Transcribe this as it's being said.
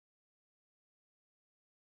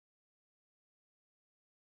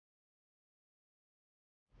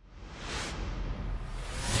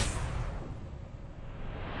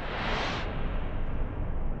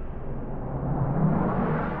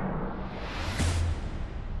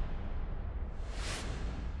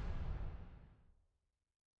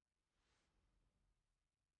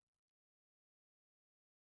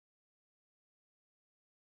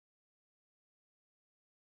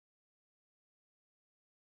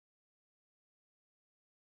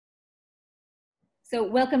So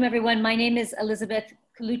welcome everyone. My name is Elizabeth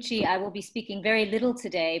Colucci. I will be speaking very little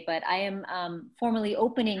today, but I am formally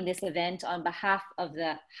opening this event on behalf of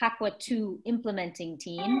the HAQUA 2 implementing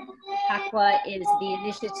team. HAQUA is the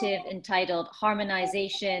initiative entitled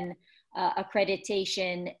Harmonization,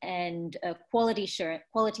 Accreditation, and Quality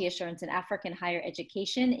Assurance in African Higher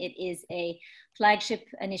Education. It is a flagship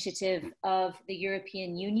initiative of the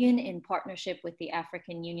European Union in partnership with the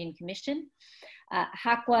African Union Commission.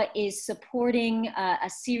 HAQUA is supporting a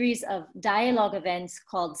series of dialogue events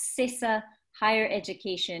called CESA, Higher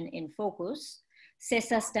Education in Focus.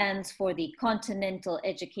 CESA stands for the Continental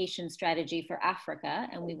Education Strategy for Africa,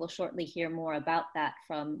 and we will shortly hear more about that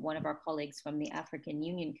from one of our colleagues from the African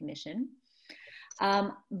Union Commission.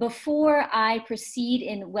 Before I proceed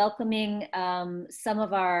in welcoming some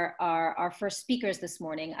of our first speakers this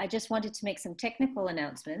morning, I just wanted to make some technical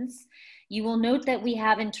announcements. You will note that we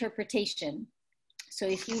have interpretation. So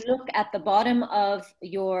if you look at the bottom of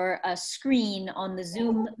your screen on the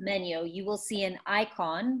Zoom menu, you will see an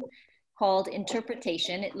icon called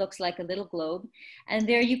interpretation. It looks like a little globe. And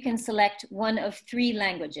there you can select one of three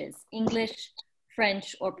languages: English,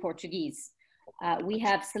 French, or Portuguese. We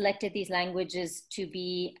have selected these languages to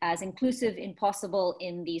be as inclusive as possible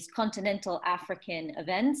in these continental African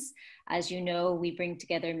events. As you know, we bring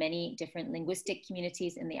together many different linguistic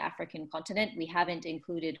communities in the African continent. We haven't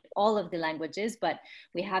included all of the languages, but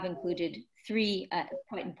we have included three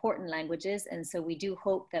quite important languages. And so we do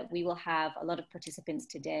hope that we will have a lot of participants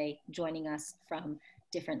today joining us from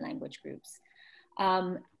different language groups.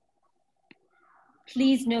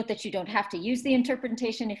 Please note that you don't have to use the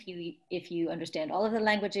interpretation. If you understand all of the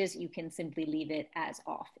languages, you can simply leave it as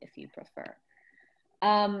off if you prefer.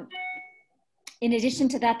 In addition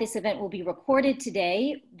to that, this event will be recorded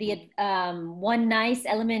today. The one nice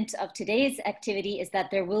element of today's activity is that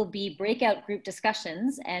there will be breakout group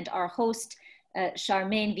discussions, and our host,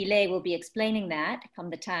 Charmaine Villet, will be explaining that come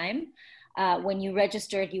the time. When you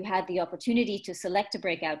registered, you had the opportunity to select a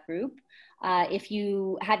breakout group. If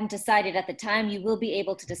you hadn't decided at the time, you will be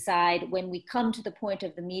able to decide when we come to the point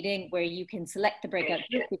of the meeting where you can select the breakout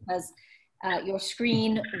group, because your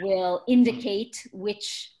screen will indicate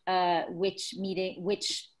which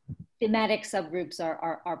thematic subgroups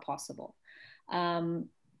are possible.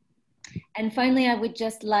 And finally, I would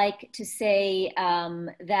just like to say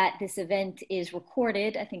that this event is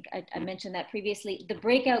recorded. I think I mentioned that previously. The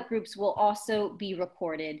breakout groups will also be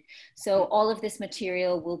recorded. So all of this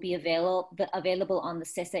material will be available on the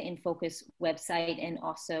CESA in Focus website and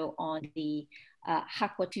also on the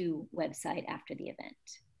HAQUA 2 website after the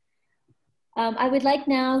event. I would like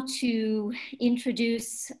now to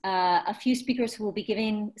introduce a few speakers who will be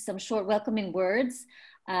giving some short welcoming words.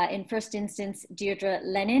 In first instance, Deirdre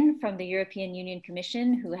Lennon from the European Union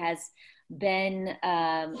Commission, who has been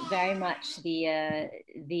very much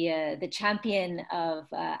the champion of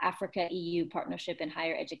Africa-EU partnership in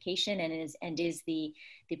higher education, and is the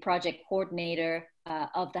project coordinator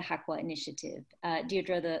of the HAQUA initiative.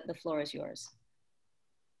 Deirdre, the floor is yours.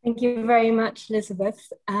 Thank you very much,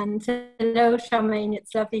 Elizabeth. And hello, Charmaine,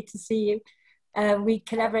 it's lovely to see you. We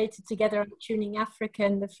collaborated together on Tuning Africa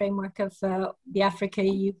in the framework of the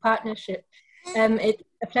Africa-EU partnership. It's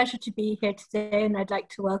a pleasure to be here today, and I'd like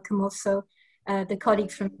to welcome also the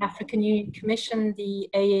colleagues from the African Union Commission, the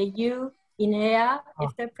AAU, INEA,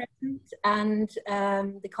 if they're present, and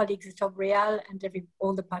the colleagues at Obreal and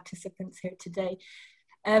all the participants here today.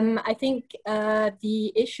 I think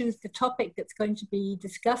the topic that's going to be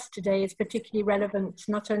discussed today is particularly relevant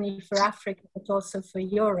not only for Africa, but also for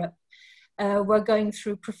Europe. We're going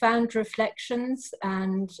through profound reflections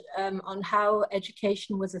and on how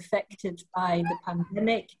education was affected by the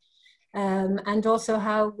pandemic, and also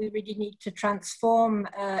how we really need to transform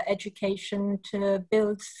education to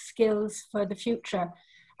build skills for the future,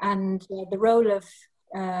 and the role of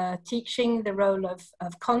teaching, the role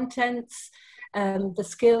of contents, the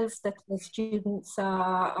skills that the students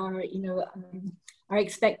are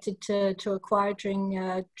expected to acquire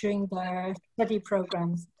during their study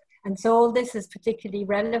programs. And so all this is particularly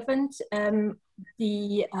relevant.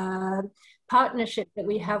 The partnership that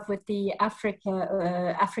we have with the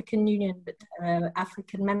African Union,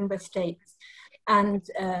 African member states, and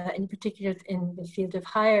in particular in the field of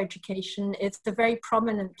higher education, is a very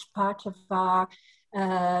prominent part of our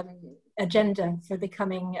agenda for the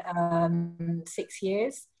coming 6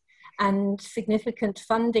 years. And significant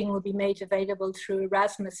funding will be made available through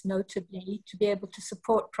Erasmus, notably, to be able to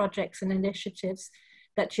support projects and initiatives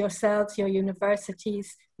that yourselves, your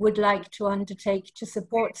universities, would like to undertake to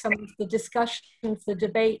support some of the discussions, the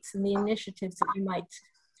debates, and the initiatives that you might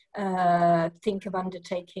think of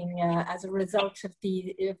undertaking as a result of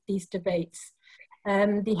these debates.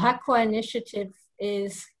 The HAQUA initiative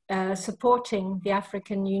is supporting the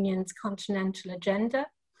African Union's continental agenda.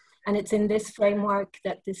 And it's in this framework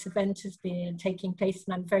that this event has been taking place.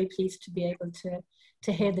 And I'm very pleased to be able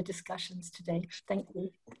to hear the discussions today. Thank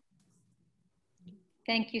you.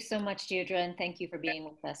 Thank you so much, Deirdre, and thank you for being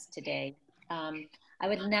with us today. I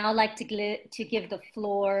would now like to give the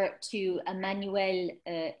floor to Emmanuel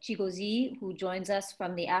Chigozie, who joins us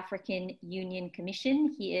from the African Union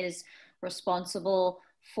Commission. He is responsible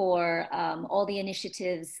for all the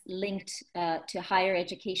initiatives linked to higher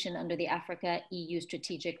education under the Africa-EU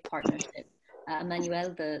Strategic Partnership.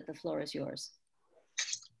 Emmanuel, the floor is yours.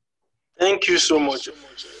 Thank you so much.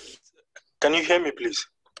 Can you hear me, please?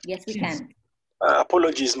 Yes, we can.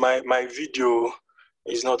 Apologies, my video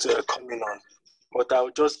is not coming on, but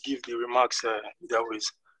I'll just give the remarks either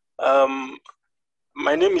ways.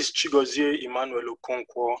 My name is Chigozie Emmanuel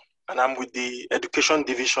Okonkwo, and I'm with the Education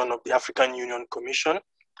Division of the African Union Commission.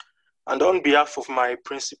 And on behalf of my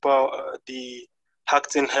principal, the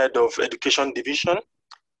acting head of Education Division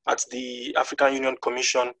at the African Union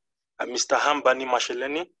Commission, Mr. Hambani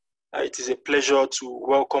Masheleni, it is a pleasure to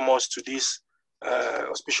welcome us to this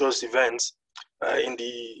auspicious event in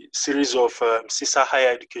the series of CESA Higher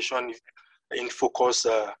Education in Focus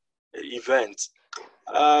events.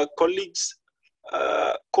 Colleagues,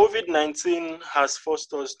 COVID-19 has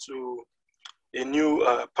forced us to a new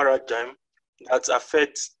paradigm that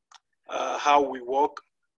affects how we work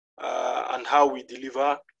and how we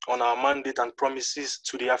deliver on our mandate and promises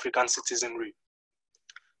to the African citizenry.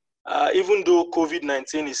 Even though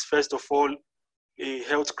COVID-19 is first of all a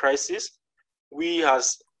health crisis, we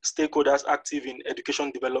as stakeholders active in education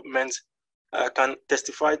development can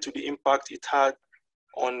testify to the impact it had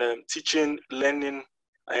on teaching, learning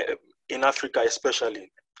in Africa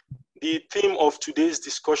especially. The theme of today's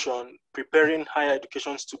discussion, preparing higher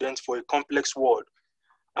education students for a complex world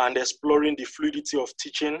and exploring the fluidity of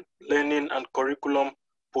teaching, learning, and curriculum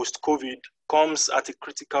post-COVID, comes at a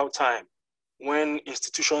critical time when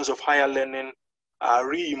institutions of higher learning are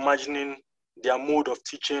reimagining their mode of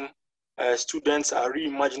teaching, students are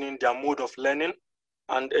reimagining their mode of learning,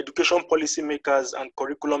 and education policymakers and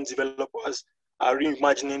curriculum developers are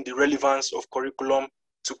reimagining the relevance of curriculum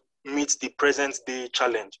to meet the present day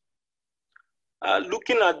challenge.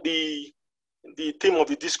 Looking at the theme of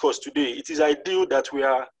the discourse today, it is ideal that we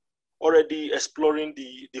are already exploring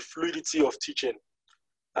the fluidity of teaching,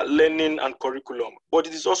 learning, and curriculum. But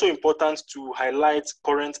it is also important to highlight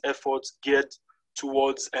current efforts geared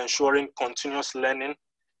towards ensuring continuous learning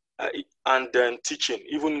and teaching,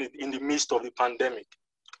 even in the midst of the pandemic.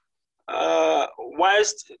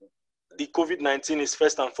 Whilst the COVID-19 is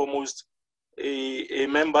first and foremost a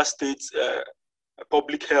member state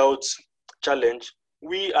public health challenge,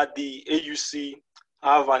 we at the AUC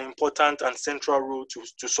have an important and central role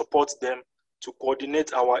to support them, to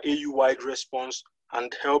coordinate our AU-wide response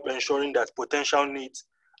and help ensuring that potential needs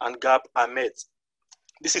and gaps are met.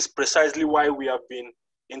 This is precisely why we have been,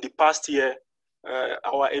 in the past year,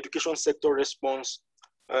 our education sector response,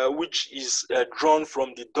 which is drawn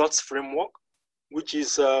from the DOTS framework, which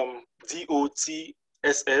is DOTSS,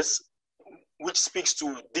 which speaks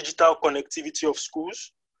to digital connectivity of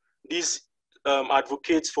schools. This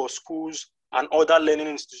advocates for schools and other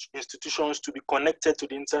learning institutions to be connected to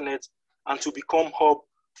the internet and to become hub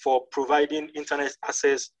for providing internet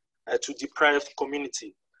access to deprived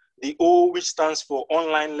community. The O, which stands for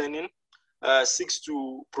online learning, seeks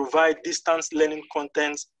to provide distance learning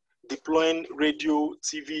content, deploying radio,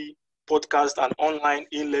 TV, podcast, and online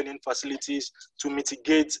e-learning facilities to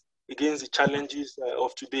mitigate against the challenges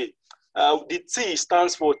of today. The T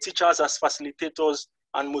stands for teachers as facilitators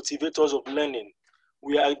and motivators of learning.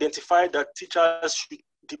 We identified that teachers should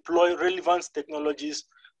deploy relevant technologies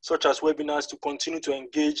such as webinars to continue to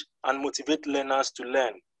engage and motivate learners to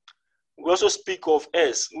learn. We also speak of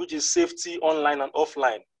S, which is safety online and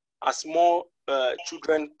offline. As more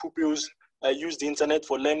children, pupils use the internet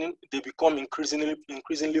for learning, they become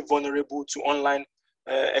increasingly vulnerable to online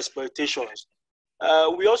exploitations.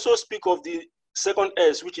 We also speak of the second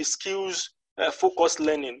S, which is skills focused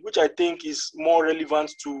learning, which I think is more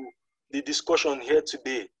relevant to the discussion here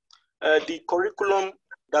today. The curriculum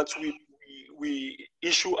that we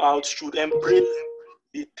issue out should embrace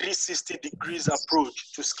the 360 degrees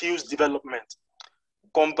approach to skills development,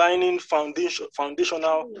 combining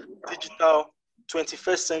foundational, digital,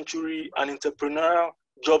 21st century, and entrepreneurial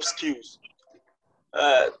job skills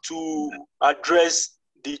to address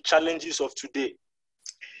the challenges of today.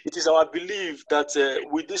 It is our belief that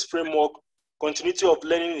with this framework, continuity of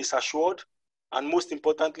learning is assured, and most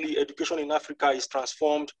importantly, education in Africa is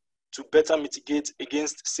transformed to better mitigate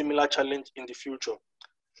against similar challenge in the future.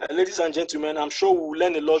 Ladies and gentlemen, I'm sure we will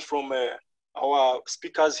learn a lot from our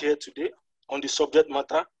speakers here today on the subject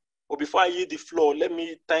matter. But before I yield the floor, let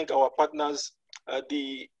me thank our partners,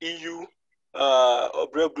 the EU,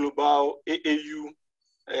 Obrel Global, AAU,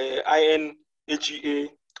 INHEA,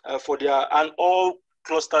 for their, and all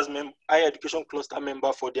clusters, higher education cluster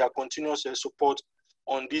member for their continuous support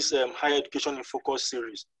on this higher education in focus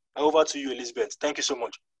series. Over to you, Elizabeth. Thank you so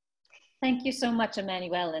much. Thank you so much,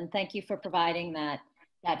 Emmanuel, and thank you for providing that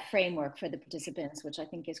framework for the participants, which I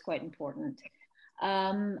think is quite important.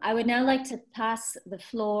 I would now like to pass the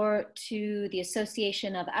floor to the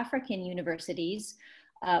Association of African Universities,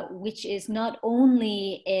 which is not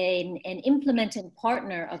only an implementing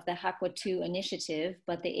partner of the HAQUA 2 initiative,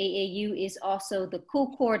 but the AAU is also the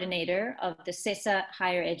co-coordinator of the CESA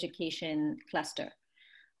Higher Education Cluster.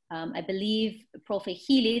 I believe Prof.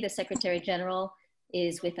 Healy, the Secretary General,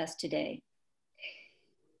 is with us today.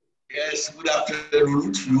 Yes, good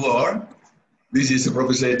afternoon to you all. This is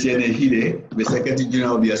Professor Etienne Healy, the Secretary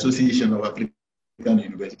General of the Association of African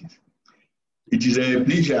Universities. It is a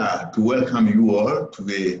pleasure to welcome you all to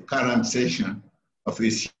the current session of a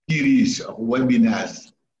series of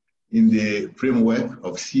webinars in the framework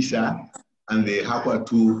of CESA and the HAQUA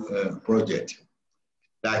 2 project.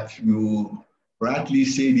 Like you rightly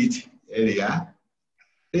said it earlier,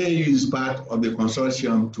 AAU is part of the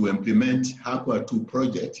consortium to implement HAQUA 2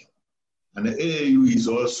 project, and the AAU is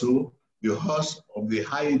also the host of the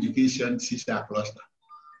higher education CESA cluster.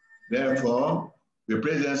 Therefore, the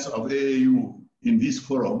presence of AAU in this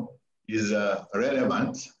forum is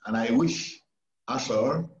relevant, and I wish us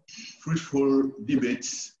all fruitful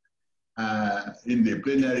debates in the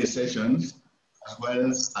plenary sessions as well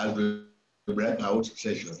as the breakout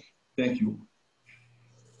sessions. Thank you.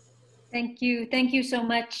 Thank you. Thank you so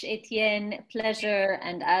much, Etienne. Pleasure.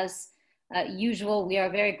 And as usual, we are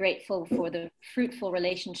very grateful for the fruitful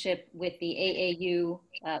relationship with the AAU,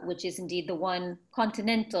 which is indeed the one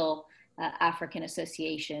continental African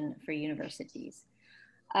Association for Universities.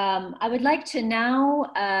 I would like to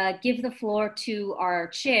now give the floor to our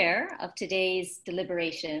chair of today's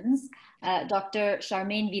deliberations, Dr.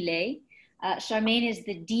 Charmaine Villet. Charmaine is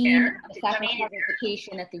the Dean of the Faculty of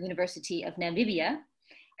Education at the University of Namibia.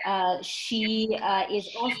 She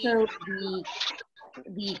is also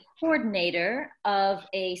the coordinator of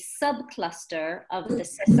a subcluster of the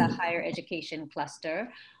CESA Higher Education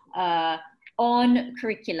Cluster on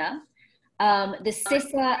curricula. The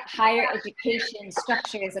CESA higher education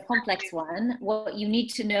structure is a complex one. What you need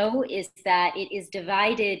to know is that it is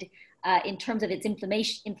divided in terms of its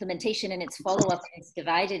implementation and its follow-up. It's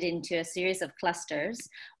divided into a series of clusters.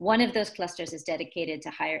 One of those clusters is dedicated to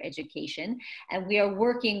higher education, and we are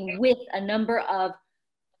working with a number of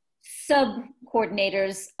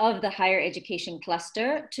sub-coordinators of the higher education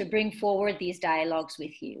cluster to bring forward these dialogues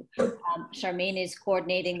with you. Charmaine is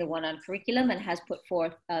coordinating the one on curriculum and has put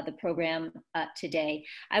forth the program today.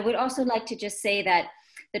 I would also like to just say that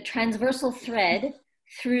the transversal thread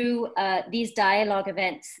through these dialogue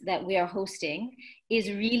events that we are hosting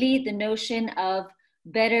is really the notion of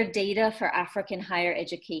better data for African higher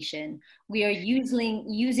education. We are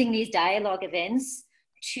using these dialogue events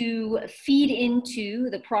to feed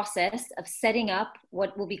into the process of setting up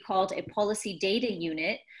what will be called a policy data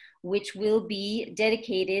unit, which will be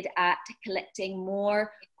dedicated at collecting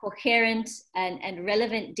more coherent and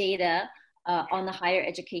relevant data on the higher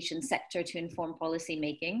education sector to inform policy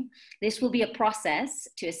making. This will be a process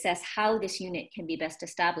to assess how this unit can be best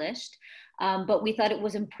established, but we thought it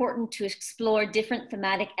was important to explore different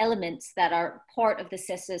thematic elements that are part of the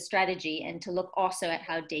CESA strategy and to look also at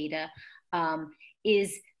how data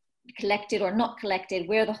is collected or not collected,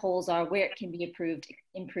 where the holes are, where it can be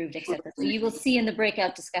improved, etc. So you will see in the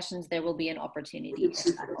breakout discussions, there will be an opportunity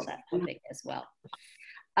to tackle that topic as well.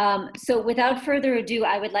 So without further ado,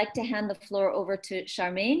 I would like to hand the floor over to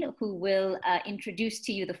Charmaine, who will introduce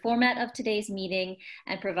to you the format of today's meeting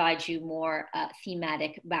and provide you more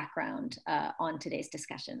thematic background on today's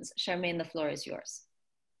discussions. Charmaine, the floor is yours.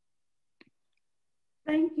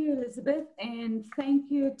 Thank you, Elizabeth, and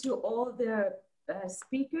thank you to all the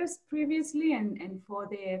speakers previously and for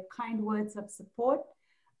their kind words of support.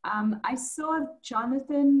 I saw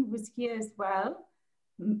Jonathan was here as well,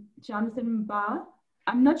 Jonathan Mba.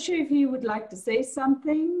 I'm not sure if he would like to say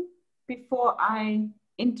something before I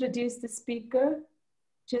introduce the speaker,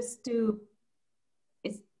 just to,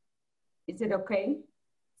 is it okay?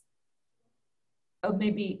 Oh,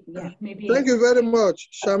 maybe, yeah, maybe. Thank you very much,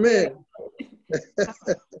 Charmaine.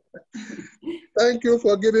 Thank you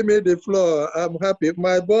for giving me the floor. I'm happy.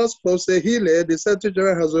 My boss, Professor Healy, the Secretary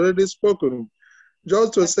General, has already spoken.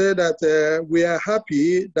 just to say that we are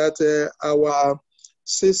happy that our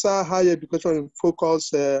CESA Higher Education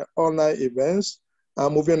Focus online events are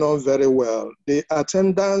moving on very well. The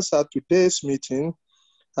attendance at today's meeting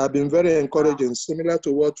have been very encouraging, similar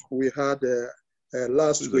to what we had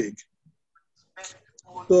last week.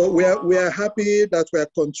 So we are happy that we are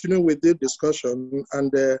continuing with this discussion,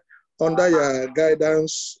 and under your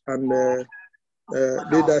guidance and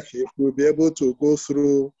leadership, we'll be able to go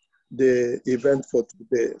through the event for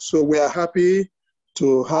today. So we are happy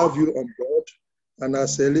to have you on board. And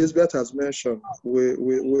as Elizabeth has mentioned, we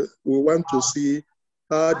want to see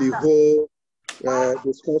how the whole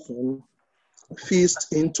discussion fits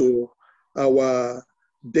into our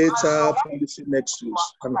data policy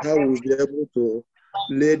nexus and how we'll be able to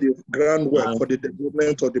lay the groundwork for the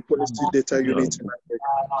development of the policy data unit in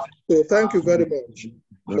Africa. So thank you very much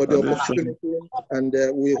for the opportunity, and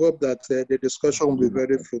we hope that the discussion will be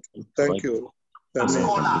very fruitful. Thank you.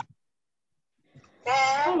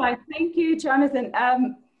 All right, thank you, Jonathan.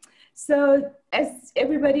 So as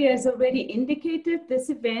everybody has already indicated, this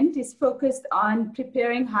event is focused on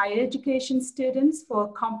preparing higher education students for a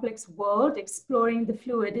complex world, exploring the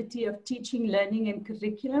fluidity of teaching, learning, and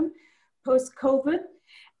curriculum post-COVID.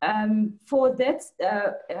 For that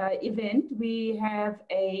event, we have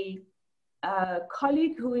a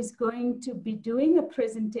colleague who is going to be doing a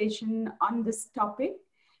presentation on this topic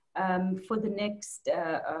for the next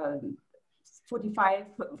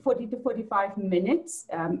 40 to 45 minutes,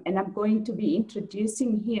 and I'm going to be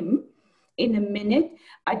introducing him in a minute.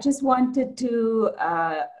 I just wanted to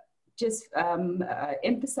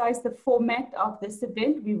emphasize the format of this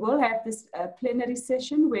event. We will have this plenary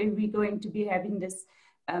session where we're going to be having this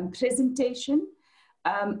presentation,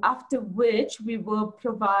 after which we will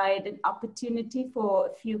provide an opportunity for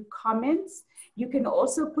a few comments. You can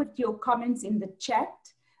also put your comments in the chat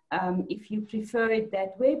if you prefer it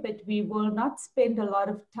that way, but we will not spend a lot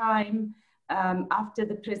of time after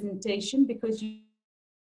the presentation, because you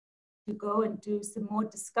go and do some more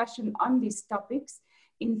discussion on these topics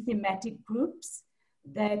in thematic groups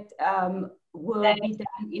that will be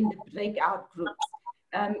done in the breakout groups.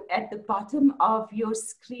 At the bottom of your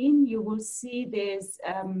screen, you will see there's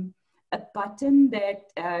a button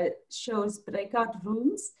that shows breakout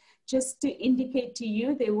rooms. Just to indicate to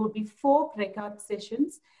you, there will be 4 breakout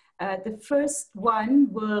sessions. The first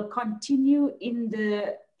one will continue in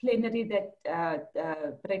the plenary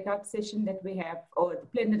breakout session that we have, or the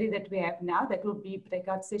plenary that we have now. That will be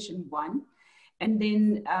breakout session 1. And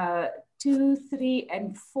then 2, 3,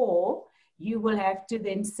 and 4, you will have to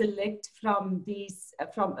then select from these,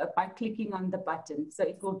 by clicking on the button. So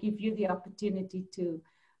it will give you the opportunity to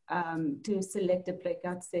select a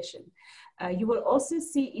breakout session. You will also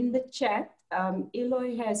see in the chat,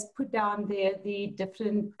 Eloy has put down there the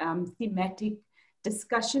different thematic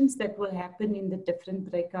discussions that will happen in the different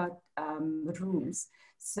breakout rooms.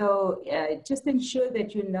 So just ensure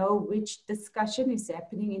that you know which discussion is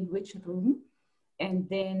happening in which room, and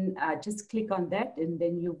then just click on that, and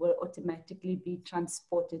then you will automatically be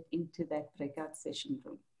transported into that breakout session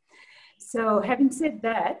room. So having said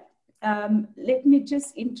that, let me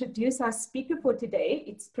just introduce our speaker for today.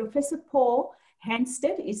 It's Professor Paul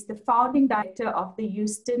Hansted, is the founding director of the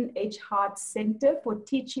Houston H. Hart Center for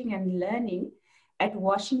Teaching and Learning at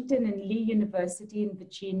Washington and Lee University in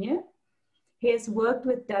Virginia. He has worked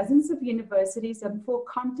with dozens of universities on 4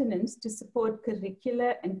 continents to support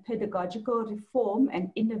curricular and pedagogical reform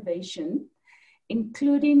and innovation,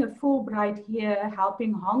 including a Fulbright here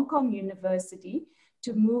helping Hong Kong University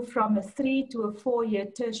to move from a 3 to a 4-year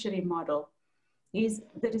tertiary model. He's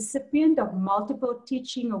the recipient of multiple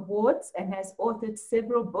teaching awards and has authored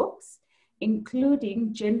several books,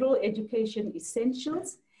 including General Education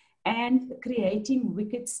Essentials and Creating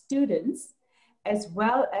Wicked Students, as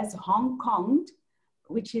well as Hong Kong,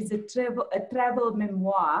 which is a travel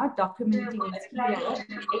memoir documenting experience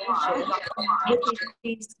in Asia with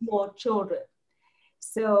his small children.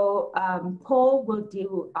 So Paul will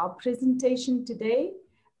do our presentation today.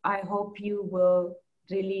 I hope you will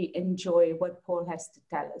really enjoy what Paul has to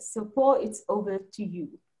tell us. So Paul, it's over to you.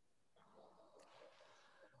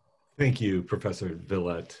 Thank you, Professor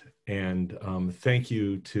Villette, and thank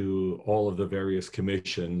you to all of the various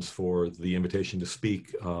commissions for the invitation to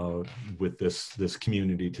speak with this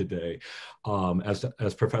community today.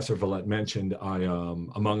 As Professor Villette mentioned, I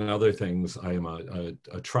among other things, I am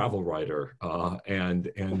a travel writer,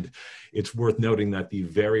 and it's worth noting that the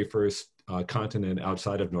very first continent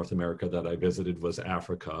outside of North America that I visited was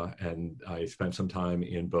Africa, and I spent some time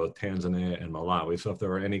in both Tanzania and Malawi. So if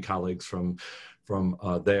there are any colleagues from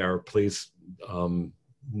there, please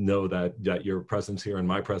know that your presence here and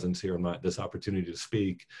my presence here and this opportunity to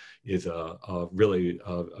speak is really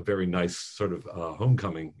a very nice sort of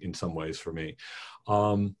homecoming in some ways for me.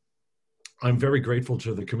 I'm very grateful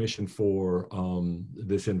to the Commission for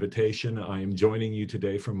this invitation. I am joining you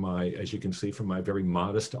today from as you can see, from my very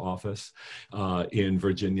modest office in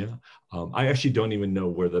Virginia. I actually don't even know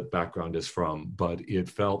where the background is from, but it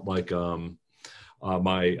felt like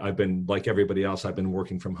I've been, like everybody else, I've been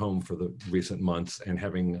working from home for the recent months and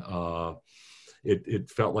having, it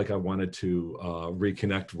felt like I wanted to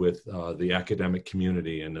reconnect with the academic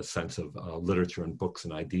community in a sense of literature and books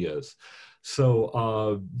and ideas.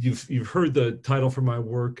 So you've heard the title for my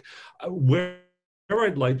work. Where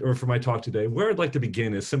I'd like, or for my talk today, where I'd like to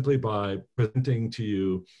begin is simply by presenting to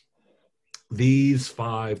you these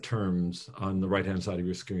 5 terms on the right-hand side of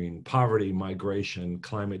your screen: poverty, migration,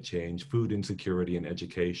 climate change, food insecurity, and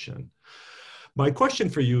education. My question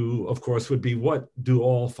for you, of course, would be, what do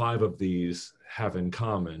all 5 of these have in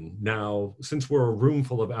common? Now, since we're a room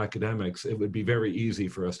full of academics, it would be very easy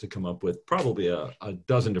for us to come up with probably a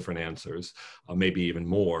dozen different answers, maybe even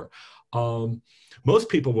more. Most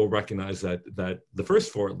people will recognize that the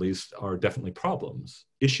first 4, at least, are definitely problems,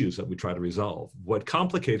 issues that we try to resolve. What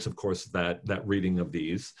complicates, of course, that reading of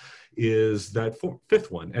these is that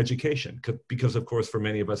 5th one, education, because, of course, for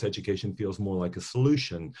many of us, education feels more like a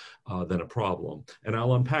solution than a problem. And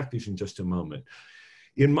I'll unpack these in just a moment.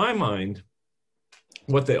 In my mind,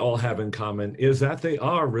 what they all have in common is that they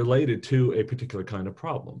are related to a particular kind of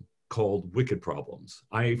problem called wicked problems.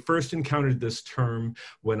 I first encountered this term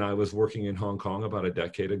when I was working in Hong Kong about a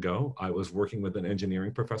decade ago. I was working with an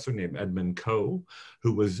engineering professor named Edmund Ko,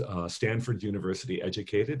 who was Stanford University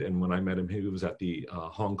educated. And when I met him, he was at the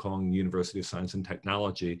Hong Kong University of Science and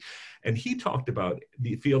Technology. And he talked about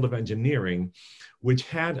the field of engineering, which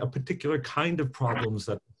had a particular kind of problems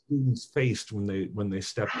that students faced when they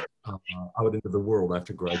stepped out into the world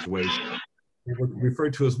after graduation. They were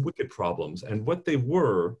referred to as wicked problems. And what they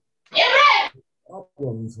were,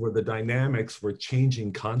 problems where the dynamics were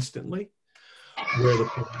changing constantly, where the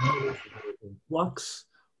parameters were in flux,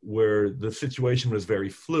 where the situation was very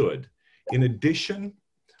fluid. In addition,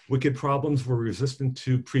 wicked problems were resistant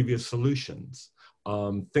to previous solutions.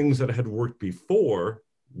 Things that had worked before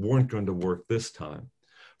weren't going to work this time.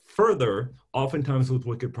 Further, oftentimes with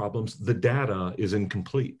wicked problems, the data is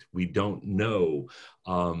incomplete. We don't know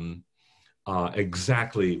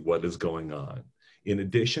exactly what is going on. In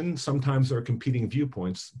addition, sometimes there are competing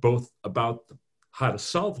viewpoints, both about how to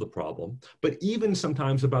solve the problem, but even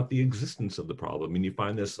sometimes about the existence of the problem. And you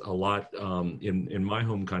find this a lot in my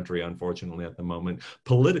home country, unfortunately, at the moment.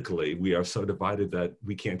 Politically, we are so divided that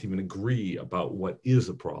we can't even agree about what is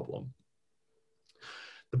a problem.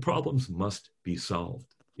 The problems must be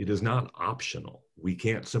solved. It is not optional. We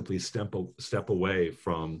can't simply step away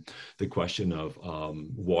from the question of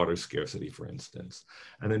water scarcity, for instance.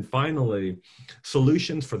 And then finally,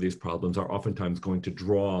 solutions for these problems are oftentimes going to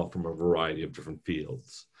draw from a variety of different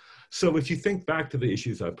fields. So if you think back to the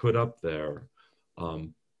issues I put up there,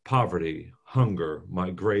 poverty, hunger,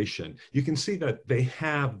 migration, you can see that they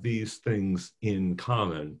have these things in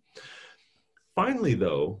common. Finally,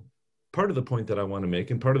 though, part of the point that I want to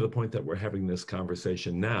make, and part of the point that we're having this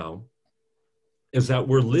conversation now, is that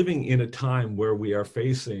we're living in a time where we are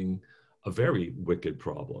facing a very wicked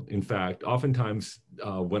problem. In fact, oftentimes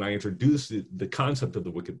when I introduce the concept of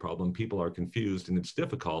the wicked problem, people are confused and it's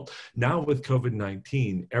difficult. Now with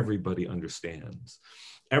COVID-19, everybody understands.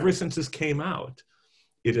 Ever since this came out,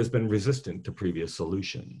 it has been resistant to previous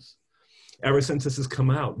solutions. Ever since this has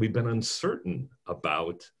come out, we've been uncertain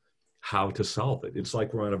about how to solve it. It's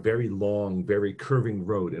like we're on a very long, very curving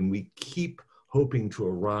road, and we keep hoping to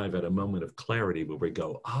arrive at a moment of clarity where we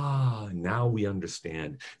go, now we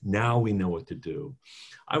understand, now we know what to do.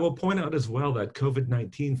 I will point out as well that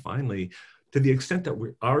COVID-19 finally, to the extent that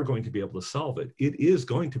we are going to be able to solve it, it is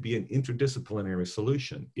going to be an interdisciplinary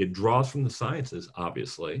solution. It draws from the sciences,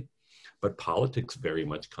 obviously, but politics very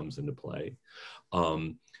much comes into play.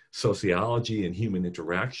 Sociology and human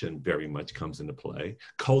interaction very much comes into play.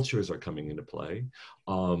 Cultures are coming into play.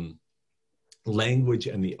 Language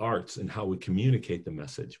and the arts and how we communicate the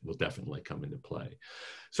message will definitely come into play.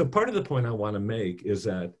 So part of the point I want to make is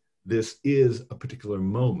that this is a particular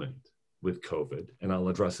moment with COVID, and I'll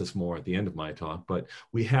address this more at the end of my talk, but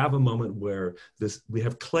we have a moment where we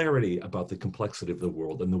have clarity about the complexity of the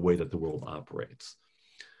world and the way that the world operates.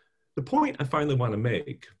 The point I finally want to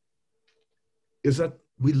make is that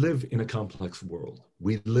we live in a complex world.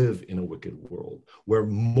 We live in a wicked world where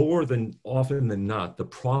more than often than not, the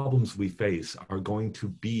problems we face are going to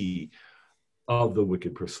be of the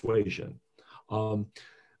wicked persuasion.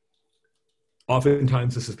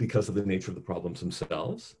 Oftentimes, this is because of the nature of the problems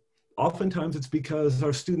themselves. Oftentimes, it's because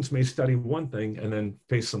our students may study one thing and then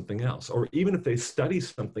face something else. Or even if they study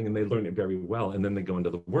something and they learn it very well, and then they go into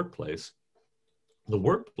the workplace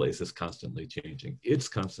is constantly changing. It's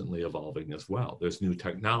constantly evolving as well. There's new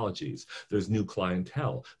technologies, there's new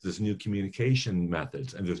clientele, there's new communication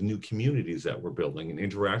methods, and there's new communities that we're building and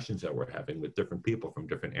interactions that we're having with different people from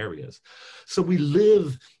different areas. So we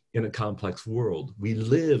live in a complex world. We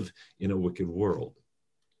live in a wicked world.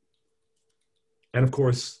 And of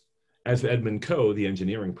course, as Edmund Coe, the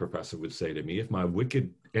engineering professor, would say to me, if my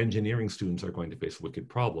wicked engineering students are going to face wicked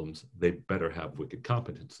problems, they better have wicked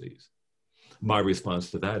competencies. My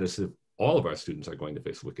response to that is if all of our students are going to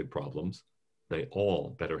face wicked problems, they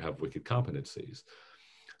all better have wicked competencies.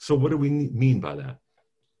 So what do we mean by that?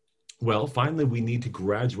 Well, finally, we need to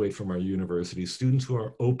graduate from our university students who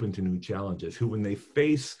are open to new challenges, who when they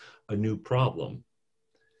face a new problem,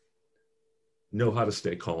 know how to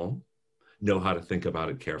stay calm, know how to think about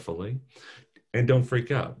it carefully, and don't freak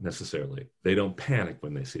out necessarily. They don't panic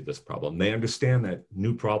when they see this problem. They understand that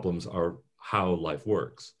new problems are how life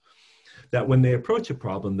works. That when they approach a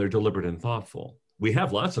problem, they're deliberate and thoughtful. We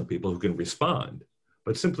have lots of people who can respond,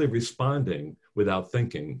 but simply responding without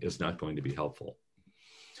thinking is not going to be helpful.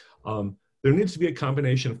 There needs to be a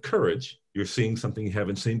combination of courage. You're seeing something you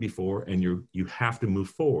haven't seen before, and you have to move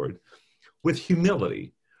forward, with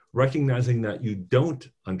humility, recognizing that you don't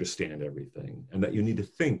understand everything and that you need to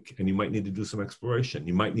think, and you might need to do some exploration.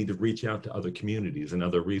 You might need to reach out to other communities and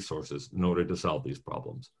other resources in order to solve these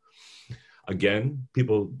problems. Again,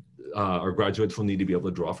 people, our graduates will need to be able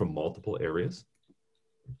to draw from multiple areas.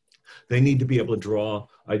 They need to be able to draw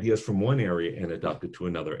ideas from one area and adopt it to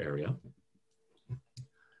another area.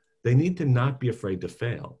 They need to not be afraid to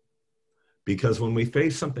fail, because when we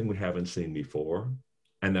face something we haven't seen before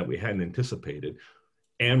and that we hadn't anticipated,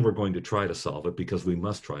 and we're going to try to solve it because we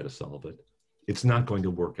must try to solve it, it's not going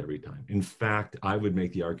to work every time. In fact, I would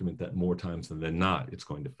make the argument that more times than not, it's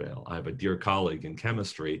going to fail. I have a dear colleague in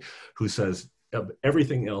chemistry who says of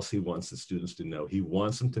everything else he wants the students to know, he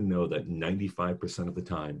wants them to know that 95% of the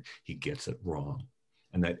time he gets it wrong.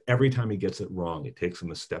 And that every time he gets it wrong, it takes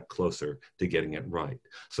him a step closer to getting it right.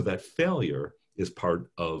 So that failure is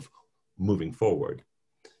part of moving forward.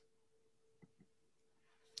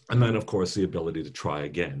 And then, of course, the ability to try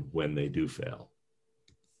again when they do fail.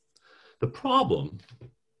 The problem,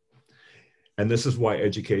 and this is why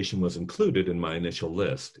education was included in my initial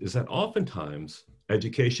list, is that oftentimes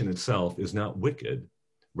education itself is not wicked,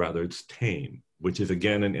 rather it's tame, which is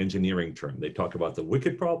again an engineering term. They talk about the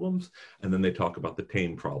wicked problems, and then they talk about the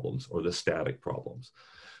tame problems or the static problems.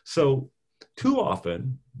 So too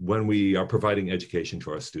often when we are providing education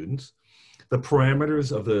to our students, the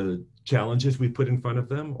parameters of the challenges we put in front of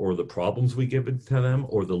them, or the problems we give it to them,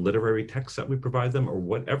 or the literary text that we provide them, or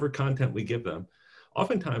whatever content we give them,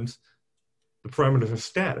 oftentimes the parameters are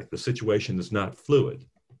static. The situation is not fluid.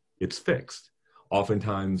 It's fixed.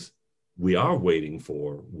 Oftentimes we are waiting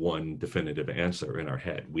for one definitive answer in our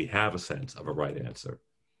head. We have a sense of a right answer.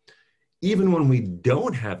 Even when we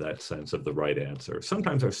don't have that sense of the right answer,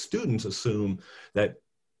 sometimes our students assume that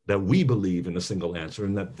we believe in a single answer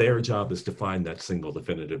and that their job is to find that single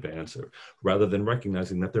definitive answer, rather than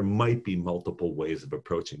recognizing that there might be multiple ways of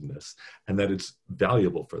approaching this and that it's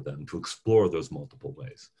valuable for them to explore those multiple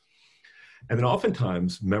ways. And then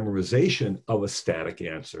oftentimes memorization of a static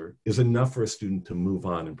answer is enough for a student to move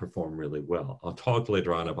on and perform really well. I'll talk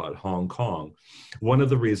later on about Hong Kong. One of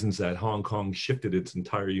the reasons that Hong Kong shifted its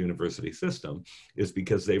entire university system is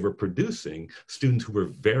because they were producing students who were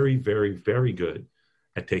very, very, very good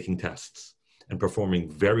at taking tests and performing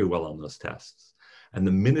very well on those tests. And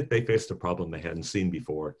the minute they faced a problem they hadn't seen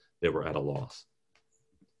before, they were at a loss.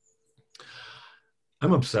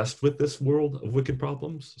 I'm obsessed with this world of wicked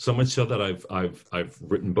problems, so much so that I've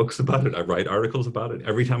written books about it. I write articles about it.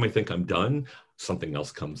 Every time I think I'm done, something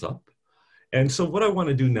else comes up. And so what I want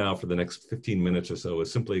to do now for the next 15 minutes or so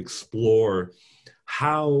is simply explore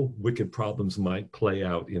how wicked problems might play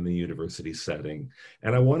out in the university setting.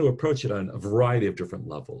 And I want to approach it on a variety of different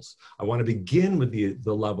levels. I want to begin with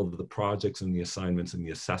the level of the projects and the assignments and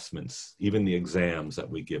the assessments, even the exams that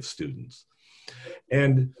we give students.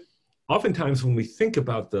 And oftentimes when we think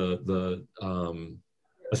about the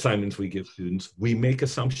assignments we give students, we make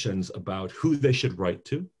assumptions about who they should write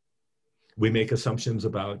to. We make assumptions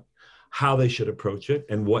about how they should approach it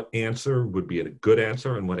and what answer would be a good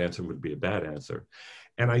answer and what answer would be a bad answer.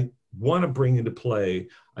 And I want to bring into play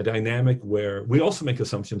a dynamic where we also make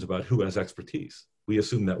assumptions about who has expertise. We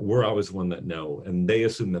assume that we're always the one that know, and they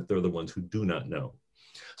assume that they're the ones who do not know.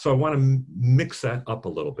 So I want to mix that up a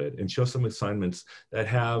little bit and show some assignments that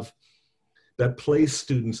that place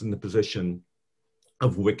students in the position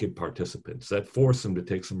of wicked participants, that force them to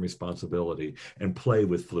take some responsibility and play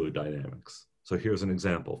with fluid dynamics. So here's an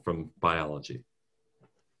example from biology.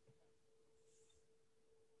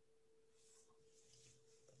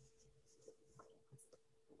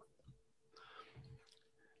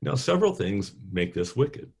 Now, several things make this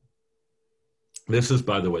wicked. This is,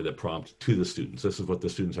 by the way, the prompt to the students. This is what the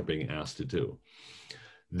students are being asked to do.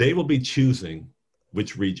 They will be choosing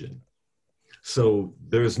which region. So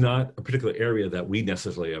there's not a particular area that we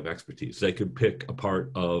necessarily have expertise. They could pick a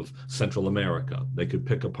part of Central America. They could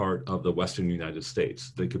pick a part of the Western United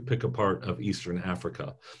States. They could pick a part of Eastern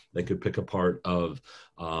Africa. They could pick a part of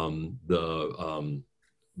the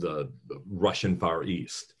Russian Far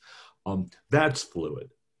East. That's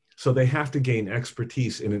fluid. So they have to gain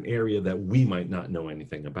expertise in an area that we might not know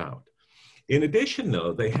anything about. In addition,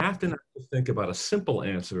 though, they have to not just think about a simple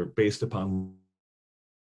answer based upon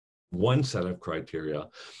one set of criteria,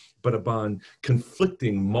 but upon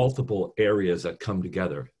conflicting multiple areas that come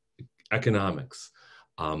together: economics,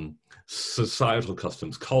 societal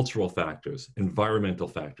customs, cultural factors, environmental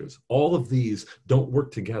factors. All of these don't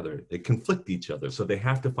work together. They conflict each other. So they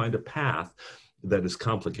have to find a path that is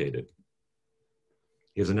complicated.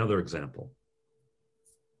 Here's another example.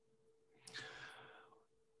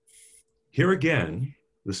 Here again,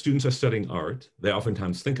 the students are studying art. They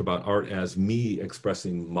oftentimes think about art as me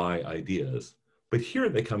expressing my ideas, but here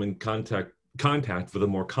they come in contact with a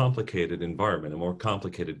more complicated environment, a more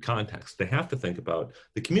complicated context. They have to think about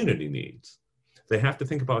the community needs. They have to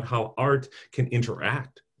think about how art can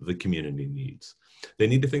interact with the community needs. They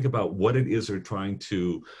need to think about what it is they're trying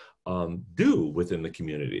to do within the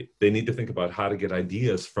community. They need to think about how to get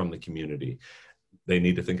ideas from the community. They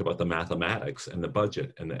need to think about the mathematics and the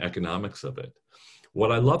budget and the economics of it.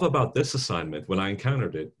 What I love about this assignment, when I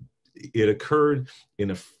encountered it, it occurred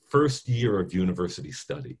in a first year of university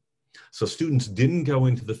study. So students didn't go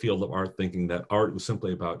into the field of art thinking that art was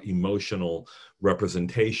simply about emotional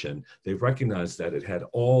representation. They recognized that it had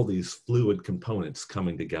all these fluid components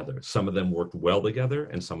coming together. Some of them worked well together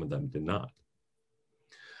and some of them did not.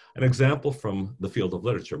 An example from the field of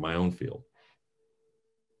literature, my own field.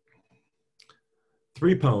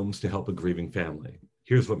 3 poems to help a grieving family.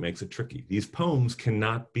 Here's what makes it tricky. These poems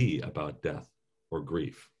cannot be about death or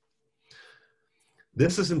grief.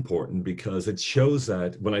 This is important because it shows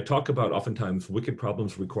that when I talk about oftentimes wicked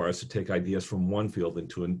problems require us to take ideas from one field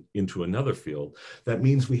into another field, that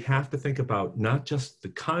means we have to think about not just the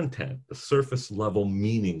content, the surface level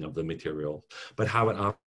meaning of the material, but how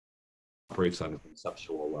it operates on a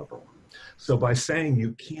conceptual level. So by saying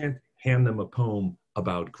you can't hand them a poem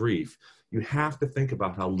about grief, you have to think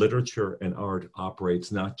about how literature and art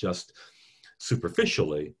operates not just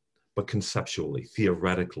superficially, but conceptually,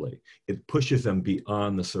 theoretically. It pushes them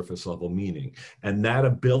beyond the surface level meaning. And that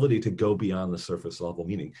ability to go beyond the surface level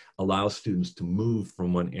meaning allows students to move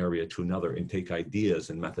from one area to another and take ideas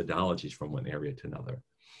and methodologies from one area to another.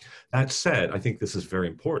 That said, I think this is very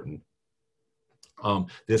important.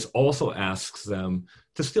 This also asks them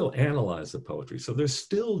to still analyze the poetry. So they're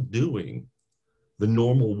still doing the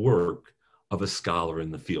normal work of a scholar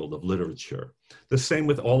in the field of literature. The same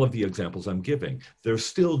with all of the examples I'm giving. They're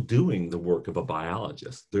still doing the work of a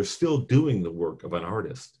biologist. They're still doing the work of an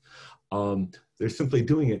artist. They're simply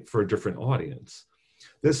doing it for a different audience.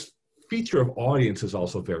 This feature of audience is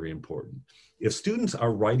also very important. If students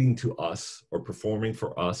are writing to us or performing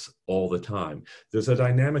for us all the time, there's a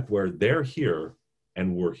dynamic where they're here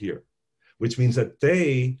and we're here, which means that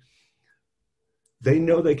they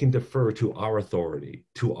know they can defer to our authority,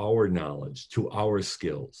 to our knowledge, to our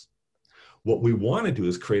skills. What we want to do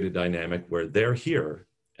is create a dynamic where they're here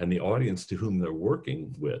and the audience to whom they're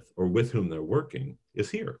working with or with whom they're working is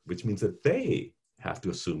here, which means that they have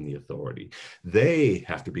to assume the authority. They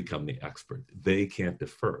have to become the expert. They can't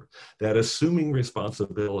defer. That assuming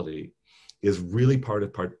responsibility is really part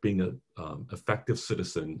of being an effective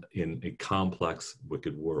citizen in a complex,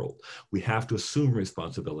 wicked world. We have to assume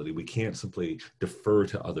responsibility. We can't simply defer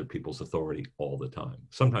to other people's authority all the time.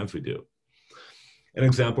 Sometimes we do. An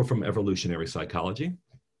example from evolutionary psychology.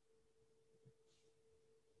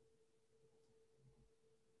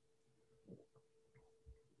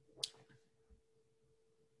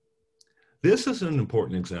 This is an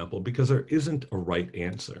important example because there isn't a right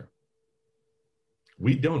answer.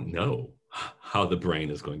 We don't know how the brain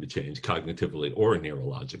is going to change cognitively or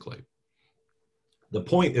neurologically. The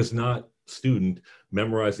point is not, student,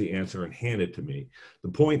 memorize the answer and hand it to me. The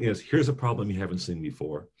point is, here's a problem you haven't seen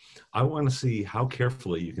before. I want to see how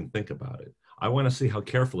carefully you can think about it. I want to see how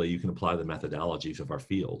carefully you can apply the methodologies of our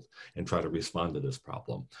field and try to respond to this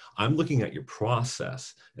problem. I'm looking at your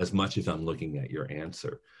process as much as I'm looking at your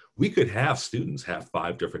answer. We could have students have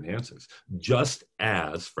 5 different answers, just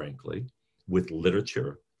as, frankly, with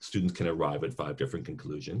literature, students can arrive at 5 different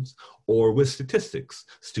conclusions, or with statistics,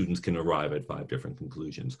 students can arrive at 5 different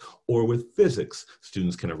conclusions, or with physics,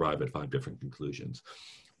 students can arrive at 5 different conclusions.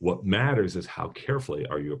 What matters is how carefully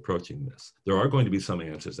are you approaching this. There are going to be some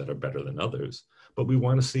answers that are better than others, but we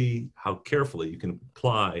want to see how carefully you can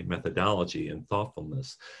apply methodology and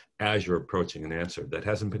thoughtfulness as you're approaching an answer that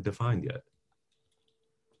hasn't been defined yet.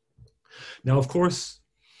 Now, of course,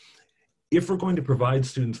 if we're going to provide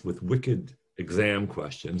students with wicked exam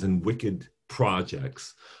questions and wicked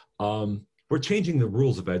projects, we're changing the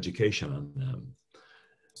rules of education on them.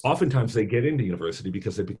 Oftentimes they get into university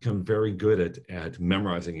because they become very good at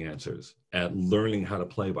memorizing answers, at learning how to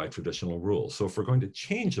play by traditional rules. So if we're going to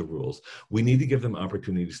change the rules, we need to give them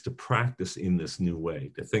opportunities to practice in this new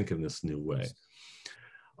way, to think in this new way.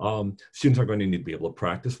 Students are going to need to be able to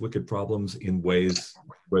practice wicked problems in ways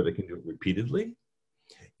where they can do it repeatedly,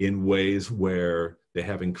 in ways where they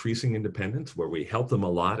have increasing independence, where we help them a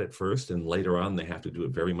lot at first and later on they have to do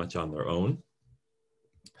it very much on their own.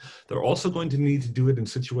 They're also going to need to do it in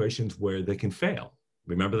situations where they can fail.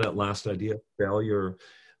 Remember that last idea? Failure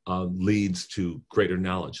leads to greater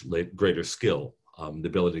knowledge, greater skill, the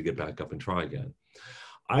ability to get back up and try again.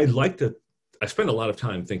 I spend a lot of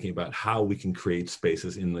time thinking about how we can create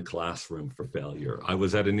spaces in the classroom for failure. I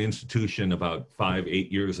was at an institution about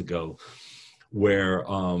 5-8 years ago where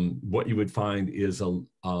what you would find is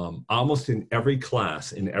almost in every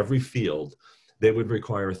class, in every field, they would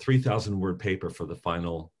require a 3,000-word paper for the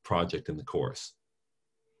final project in the course.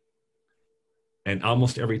 And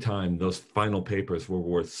almost every time, those final papers were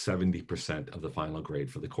worth 70% of the final grade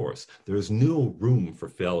for the course. There's no room for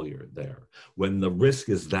failure there. When the risk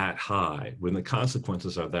is that high, when the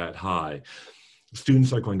consequences are that high,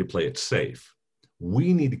 students are going to play it safe.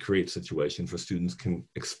 We need to create situations where students can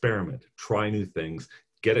experiment, try new things,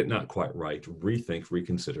 get it not quite right, rethink,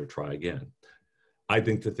 reconsider, try again. I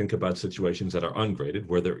think about situations that are ungraded,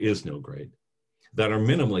 where there is no grade, that are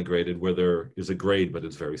minimally graded, where there is a grade, but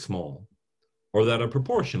it's very small, or that are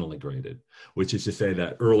proportionally graded, which is to say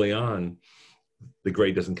that early on, the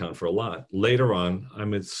grade doesn't count for a lot. Later on,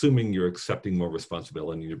 I'm assuming you're accepting more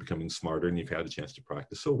responsibility and you're becoming smarter and you've had a chance to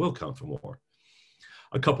practice, so it will count for more.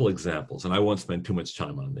 A couple examples, and I won't spend too much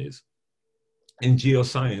time on these. In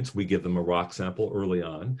geoscience, we give them a rock sample early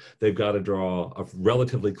on. They've got to draw a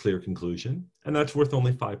relatively clear conclusion, and that's worth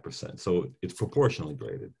only 5%, so it's proportionally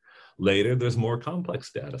graded. Later, there's more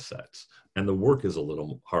complex data sets, and the work is a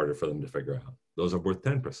little harder for them to figure out. Those are worth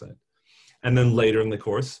 10%. And then later in the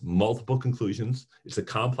course, multiple conclusions. It's a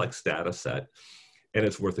complex data set, and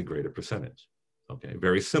it's worth a greater percentage. Okay,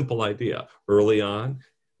 very simple idea. Early on,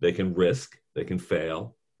 they can risk, they can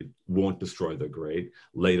fail. It won't destroy their grade.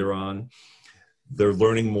 Later on, they're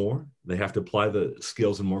learning more. They have to apply the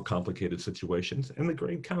skills in more complicated situations, and the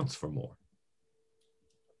grade counts for more.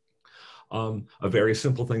 A very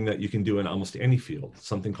simple thing that you can do in almost any field,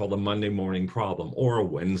 something called a Monday morning problem or a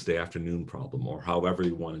Wednesday afternoon problem, or however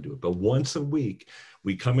you want to do it. But once a week,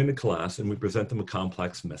 we come into class and we present them a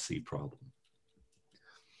complex, messy problem.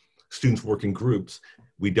 Students work in groups.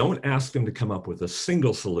 We don't ask them to come up with a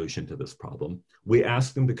single solution to this problem. We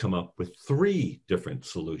ask them to come up with 3 different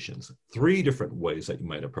solutions, 3 different ways that you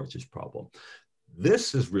might approach this problem.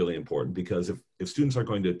 This is really important because if students are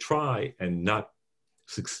going to try and not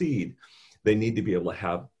succeed, they need to be able to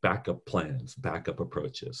have backup plans, backup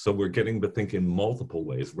approaches. So we're getting to think in multiple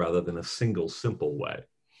ways rather than a single simple way.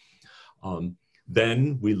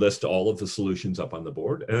 Then we list all of the solutions up on the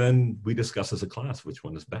board, and then we discuss as a class which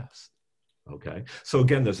one is best. Okay, so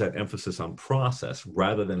again, there's that emphasis on process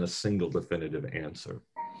rather than a single definitive answer.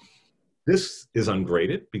 This is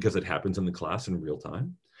ungraded because it happens in the class in real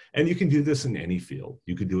time. And you can do this in any field.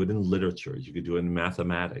 You could do it in literature. You could do it in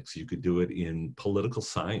mathematics. You could do it in political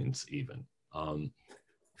science even.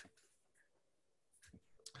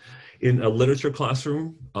 In a literature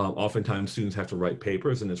classroom, oftentimes students have to write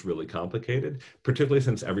papers and it's really complicated, particularly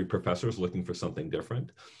since every professor is looking for something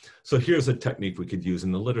different. So here's a technique we could use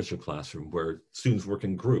in the literature classroom where students work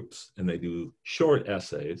in groups and they do short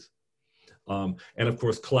essays. And of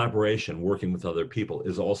course, collaboration, working with other people,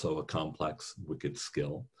 is also a complex, wicked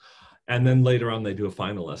skill. And then later on, they do a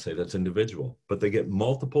final essay that's individual, but they get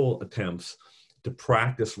multiple attempts to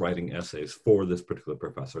practice writing essays for this particular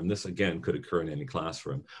professor. And this, again, could occur in any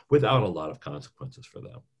classroom without a lot of consequences for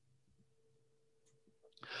them.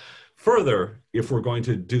 Further, if we're going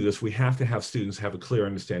to do this, we have to have students have a clear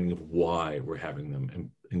understanding of why we're having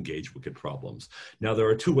them engage wicked problems. Now, there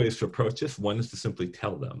are two ways to approach this. One is to simply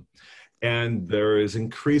tell them. And there is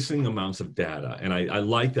increasing amounts of data. And I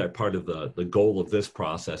like that part of the goal of this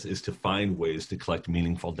process is to find ways to collect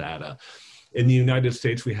meaningful data. In the United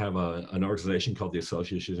States, we have an organization called the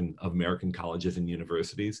Association of American Colleges and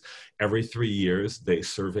Universities. Every 3 years, they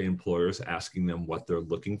survey employers asking them what they're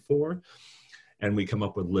looking for. And we come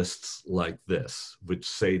up with lists like this, which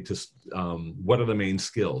say to what are the main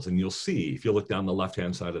skills? And you'll see, if you look down the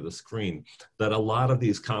left-hand side of the screen, that a lot of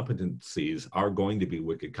these competencies are going to be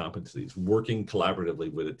wicked competencies: working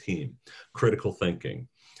collaboratively with a team, critical thinking,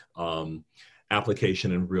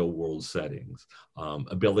 application in real-world settings,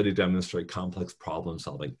 ability to demonstrate complex problem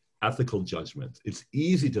solving, ethical judgment. It's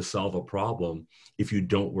easy to solve a problem if you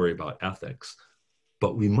don't worry about ethics.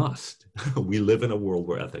 But we must. We live in a world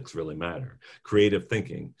where ethics really matter. Creative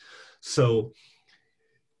thinking. So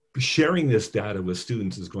sharing this data with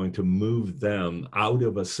students is going to move them out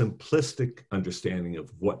of a simplistic understanding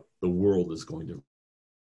of what the world is going to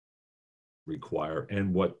require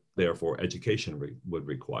and what, therefore, education would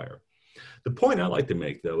require. The point I like to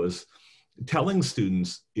make, though, is telling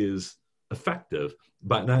students is effective,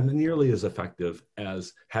 but not nearly as effective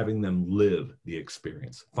as having them live the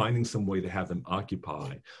experience, finding some way to have them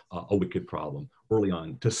occupy a wicked problem early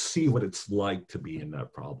on, to see what it's like to be in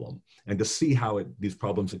that problem and to see how these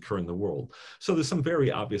problems occur in the world. So there's some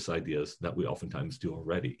very obvious ideas that we oftentimes do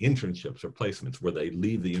already: internships or placements, where they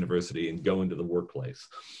leave the university and go into the workplace.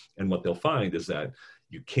 And what they'll find is that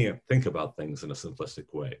you can't think about things in a simplistic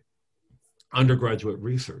way. Undergraduate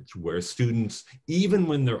research, where students, even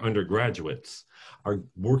when they're undergraduates, are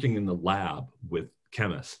working in the lab with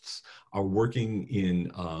chemists, are working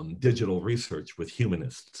in digital research with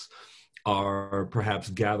humanists, are perhaps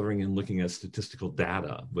gathering and looking at statistical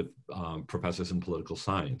data with professors in political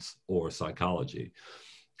science or psychology.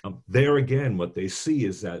 There again, what they see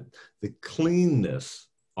is that the cleanness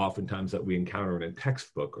oftentimes that we encounter in a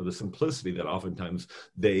textbook, or the simplicity that oftentimes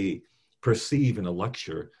they perceive in a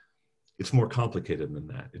lecture, it's more complicated than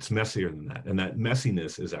that. It's messier than that. And that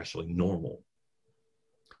messiness is actually normal.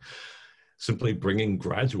 Simply bringing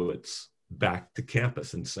graduates back to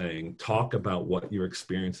campus and saying, talk about what your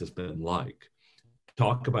experience has been like.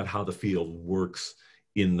 Talk about how the field works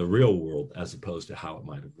in the real world as opposed to how it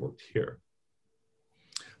might have worked here.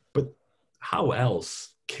 But how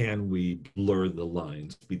else can we blur the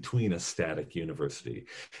lines between a static university?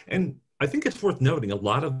 And I think it's worth noting, a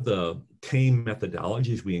lot of the tame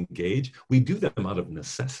methodologies we engage, we do them out of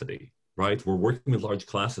necessity, right? We're working with large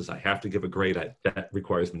classes. I have to give a grade. That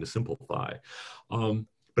requires me to simplify.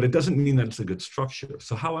 But it doesn't mean that it's a good structure.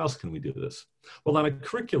 So how else can we do this? Well, on a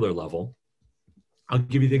curricular level, I'll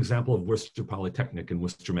give you the example of Worcester Polytechnic in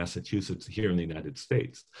Worcester, Massachusetts, here in the United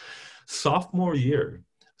States. Sophomore year,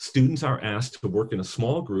 students are asked to work in a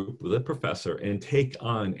small group with a professor and take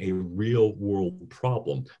on a real world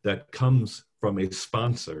problem that comes from a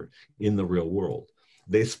sponsor in the real world.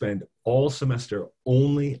 They spend all semester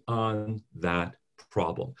only on that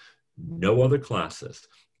problem. No other classes.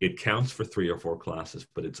 It counts for 3 or 4 classes,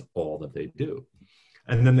 but it's all that they do.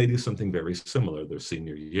 And then they do something very similar their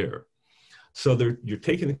senior year. So you're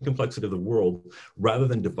taking the complexity of the world, rather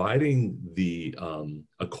than dividing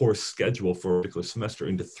a course schedule for a particular semester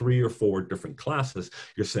into 3 or 4 different classes.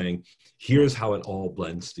 You're saying, here's how it all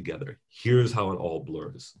blends together. Here's how it all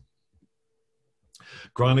blurs.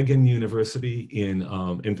 Groningen University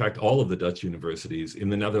in fact, all of the Dutch universities in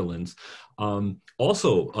the Netherlands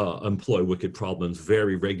also employ wicked problems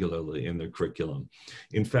very regularly in their curriculum.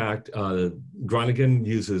 In fact, Groningen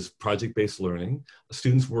uses project-based learning.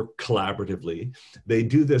 Students work collaboratively. They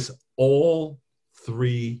do this all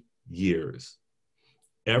 3 years.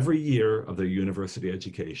 Every year of their university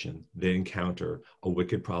education, they encounter a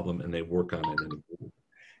wicked problem and they work on it in a group.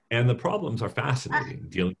 And the problems are fascinating,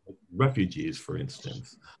 dealing with refugees, for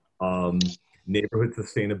instance, neighborhood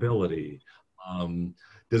sustainability,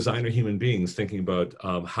 designer human beings, thinking about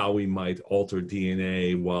how we might alter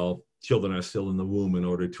DNA while children are still in the womb in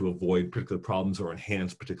order to avoid particular problems or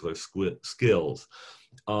enhance particular skills.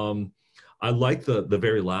 I like the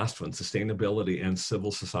very last one, sustainability and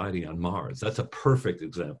civil society on Mars. That's a perfect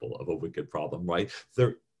example of a wicked problem, right?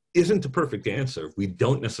 There isn't a perfect answer. We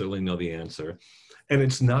don't necessarily know the answer. And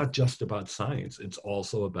it's not just about science. It's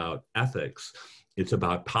also about ethics. It's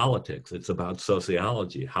about politics. It's about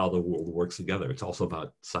sociology, how the world works together. It's also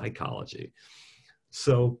about psychology.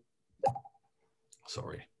 So,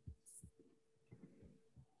 sorry.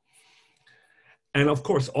 And of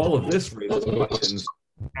course, all of this raises questions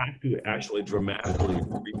have to actually dramatically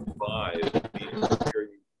revive the entire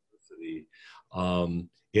university university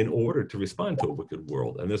in order to respond to a wicked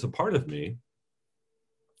world. And there's a part of me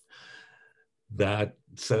that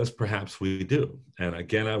says perhaps we do. And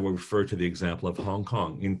again, I will refer to the example of Hong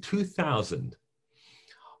Kong. In 2000,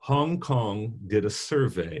 Hong Kong did a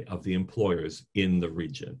survey of the employers in the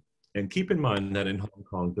region. And keep in mind that in Hong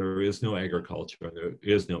Kong, there is no agriculture, there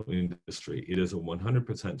is no industry. It is a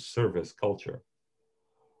 100% service culture.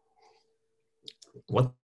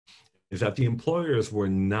 What is that the employers were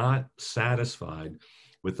not satisfied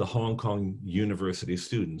with the Hong Kong university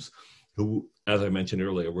students who, as I mentioned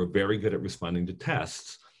earlier, were very good at responding to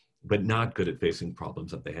tests, but not good at facing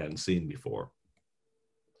problems that they hadn't seen before.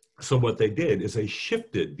 So what they did is they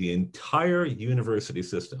shifted the entire university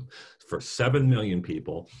system for 7 million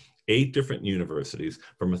people, 8 different universities,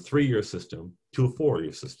 from a 3-year system to a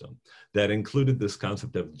 4-year system that included this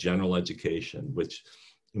concept of general education, which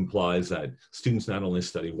implies that students not only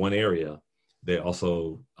study one area, they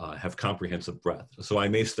also have comprehensive breadth. So I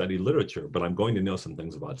may study literature, but I'm going to know some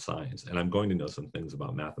things about science, and I'm going to know some things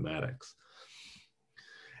about mathematics.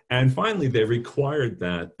 And finally, they required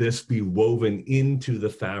that this be woven into the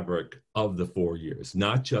fabric of the 4 years,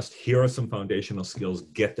 not just here are some foundational skills,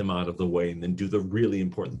 get them out of the way, and then do the really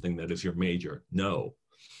important thing that is your major. No.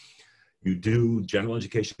 You do general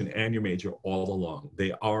education and your major all along.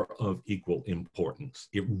 They are of equal importance.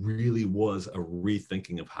 It really was a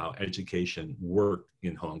rethinking of how education worked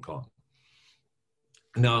in Hong Kong.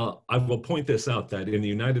 Now, I will point this out that in the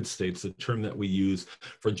United States, the term that we use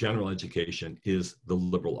for general education is the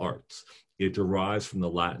liberal arts. It derives from the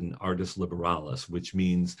Latin artis liberalis, which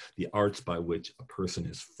means the arts by which a person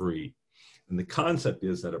is free. And the concept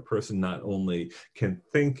is that a person not only can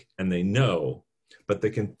think and they know, but they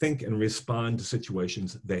can think and respond to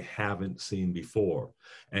situations they haven't seen before.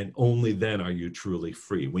 And only then are you truly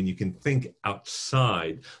free, when you can think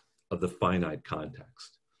outside of the finite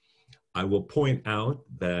context. I will point out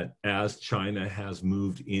that as China has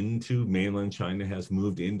moved into, mainland China has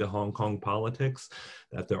moved into Hong Kong politics,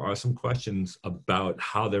 that there are some questions about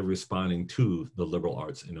how they're responding to the liberal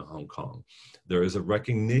arts in Hong Kong. There is a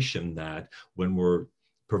recognition that when we're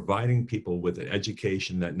providing people with an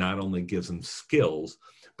education that not only gives them skills,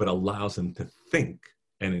 but allows them to think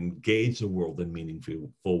and engage the world in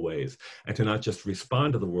meaningful ways, and to not just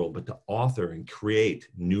respond to the world, but to author and create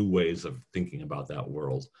new ways of thinking about that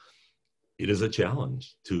world. It is a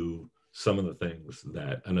challenge to some of the things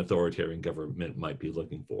that an authoritarian government might be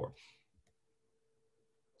looking for.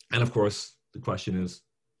 And of course, the question is,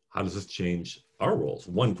 how does this change our roles?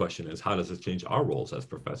 One question is, how does this change our roles as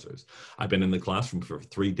professors? I've been in the classroom for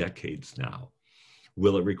 3 decades now.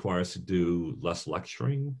 Will it require us to do less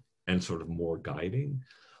lecturing and sort of more guiding,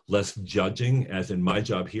 less judging, as in my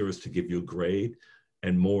job here is to give you a grade,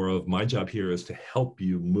 and more of my job here is to help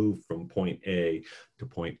you move from point A to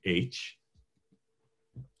point H?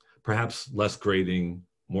 Perhaps less grading,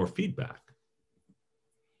 more feedback.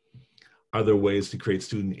 Are there ways to create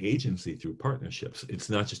student agency through partnerships?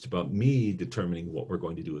 It's not just about me determining what we're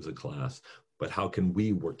going to do as a class, but how can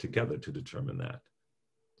we work together to determine that?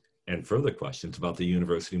 And further questions about the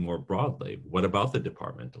university more broadly. What about the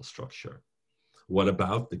departmental structure? What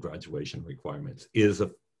about the graduation requirements? Is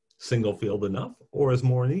a single field enough, or is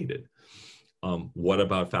more needed? What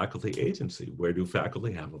about faculty agency? Where do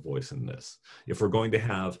faculty have a voice in this? If we're going to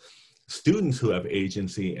have students who have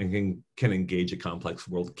agency and can engage a complex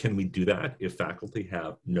world, can we do that if faculty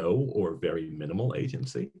have no or very minimal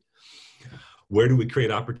agency? Where do we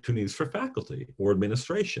create opportunities for faculty or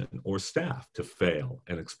administration or staff to fail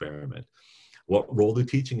and experiment? What role do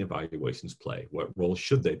teaching evaluations play? What role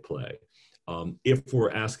should they play? If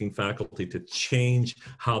we're asking faculty to change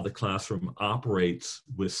how the classroom operates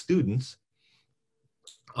with students,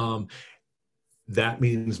 that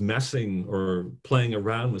means messing or playing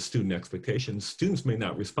around with student expectations. Students may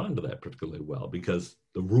not respond to that particularly well because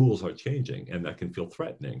the rules are changing, and that can feel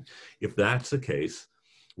threatening. If that's the case,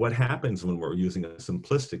 what happens when we're using a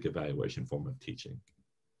simplistic evaluation form of teaching?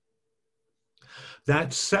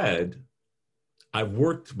 That said, I've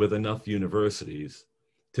worked with enough universities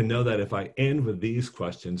to know that if I end with these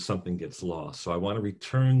questions, something gets lost. So I want to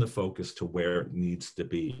return the focus to where it needs to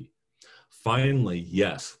be. Finally,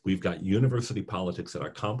 yes, we've got university politics that are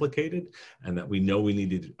complicated and that we know we need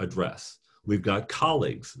to address. We've got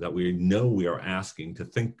colleagues that we know we are asking to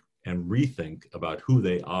think and rethink about who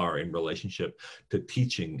they are in relationship to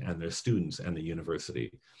teaching and their students and the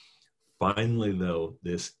university. Finally, though,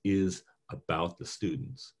 this is about the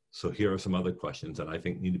students. So here are some other questions that I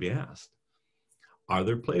think need to be asked. Are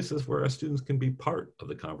there places where our students can be part of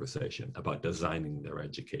the conversation about designing their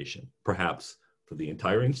education? Perhaps for the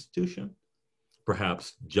entire institution,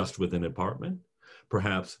 perhaps just within a department,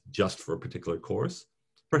 perhaps just for a particular course,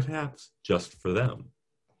 perhaps just for them.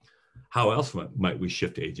 How else might we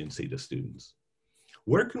shift agency to students?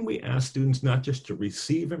 Where can we ask students not just to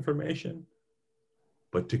receive information,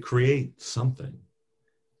 but to create something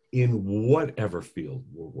in whatever field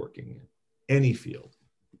we're working in, any field?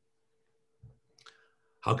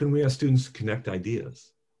 How can we ask students to connect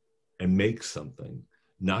ideas and make something,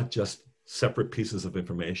 not just separate pieces of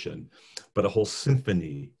information, but a whole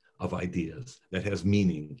symphony of ideas that has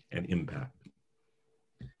meaning and impact?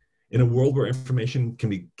 In a world where information can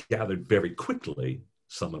be gathered very quickly,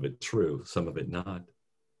 some of it true, some of it not,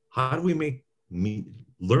 how do we make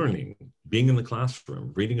learning, being in the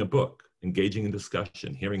classroom, reading a book, engaging in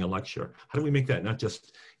discussion, hearing a lecture, how do we make that not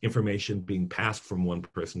just information being passed from one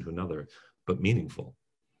person to another, but meaningful?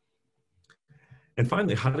 And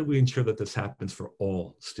finally, how do we ensure that this happens for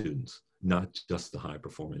all students, not just the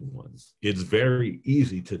high-performing ones? It's very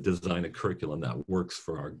easy to design a curriculum that works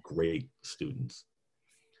for our great students.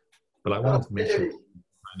 But I want to make sure we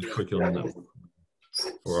design a curriculum that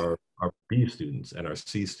works for our B students and our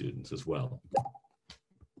C students as well.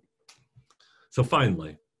 So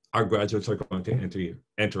finally, our graduates are going to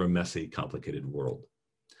enter a messy, complicated world.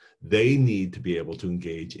 They need to be able to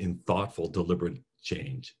engage in thoughtful, deliberate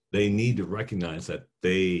change. They need to recognize that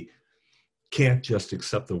they can't just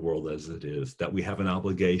accept the world as it is, that we have an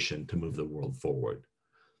obligation to move the world forward.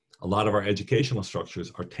 A lot of our educational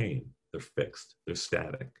structures are tame, they're fixed, they're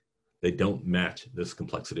static. They don't match this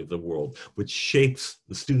complexity of the world, which shapes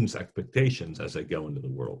the students' expectations as they go into the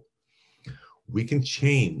world. We can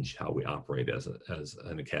change how we operate as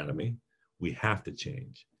an academy. We have to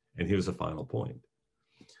change. And here's the final point.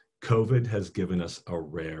 COVID has given us a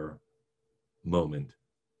rare moment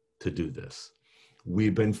to do this.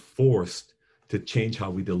 We've been forced to change how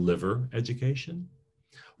we deliver education.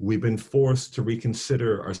 We've been forced to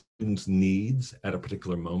reconsider our students' needs at a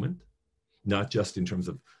particular moment, not just in terms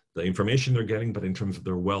of the information they're getting, but in terms of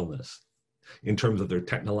their wellness, in terms of their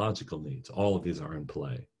technological needs. All of these are in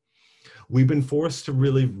play. We've been forced to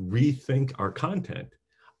really rethink our content.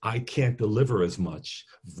 I can't deliver as much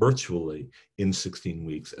virtually in 16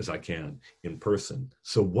 weeks as I can in person.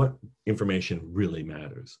 So what information really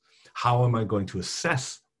matters? How am I going to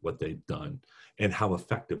assess what they've done and how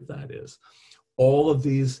effective that is? All of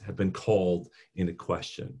these have been called into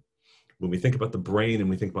question. When we think about the brain and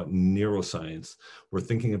we think about neuroscience, we're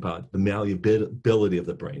thinking about the malleability of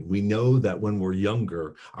the brain. We know that when we're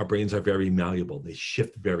younger, our brains are very malleable. They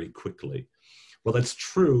shift very quickly. Well, that's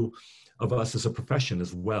true of us as a profession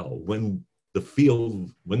as well. When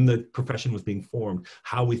the profession was being formed,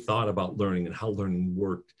 how we thought about learning and how learning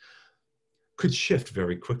worked could shift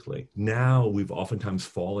very quickly. Now we've oftentimes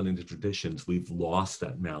fallen into traditions. We've lost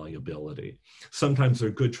that malleability. Sometimes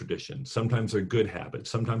they're good traditions. Sometimes they're good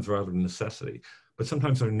habits. Sometimes they're out of necessity, but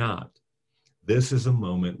sometimes they're not. This is a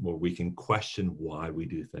moment where we can question why we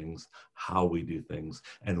do things, how we do things,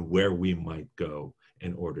 and where we might go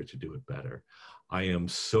in order to do it better. I am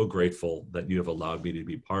so grateful that you have allowed me to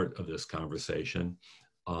be part of this conversation.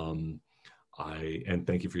 And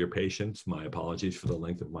thank you for your patience. My apologies for the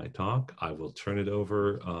length of my talk. I will turn it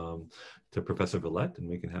over to Professor Villette and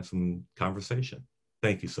we can have some conversation.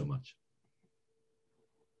 Thank you so much.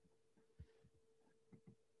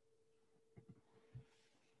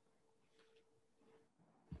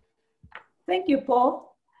 Thank you,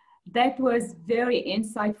 Paul. That was very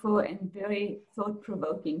insightful and very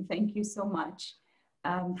thought-provoking. Thank you so much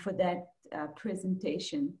for that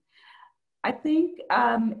presentation. I think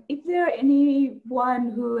if there are anyone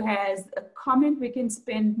who has a comment, we can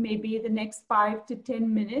spend maybe the next 5 to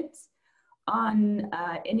 10 minutes on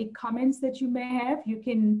any comments that you may have. You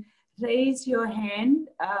can raise your hand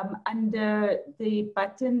under the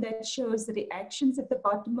button that shows the reactions at the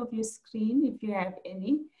bottom of your screen, if you have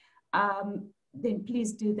any. Then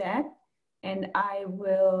please do that, and I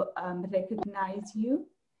will recognize you.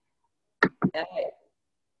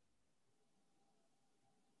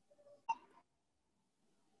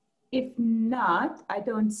 If not, I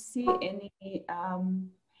don't see any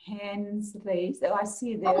hands raised. Oh, I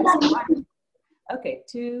see there's one. Okay,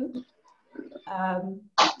 two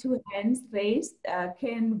hands raised.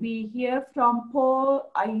 Can we hear from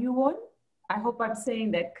Paul Ayuwon? I hope I'm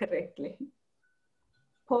saying that correctly.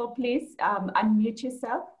 Paul, please unmute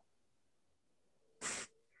yourself.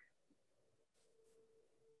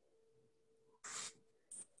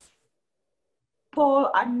 Paul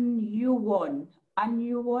Ayuwon.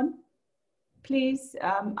 Please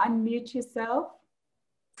unmute yourself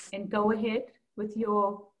and go ahead with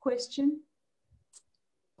your question.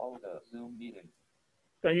 Oh, the Zoom meeting.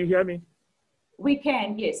 Can you hear me? We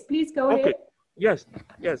can, yes. Please go ahead. Yes,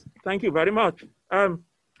 yes. Thank you very much.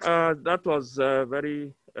 That was a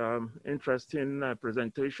very interesting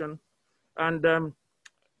presentation. And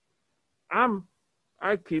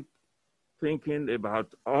I keep thinking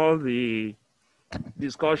about all the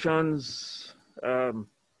discussions,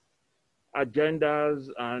 agendas,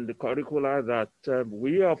 and the curricula that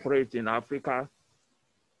we operate in Africa,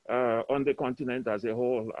 on the continent as a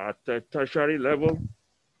whole, at a tertiary level.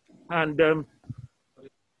 And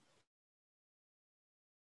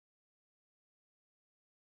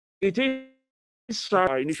it is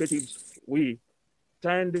our initiatives we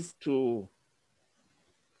tend to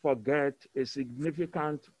forget a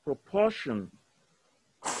significant proportion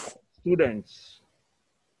of students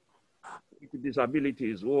with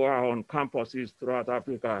disabilities who are on campuses throughout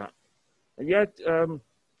Africa. And yet,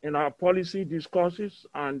 in our policy discourses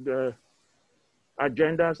and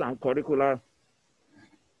agendas and curricula,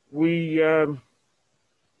 we do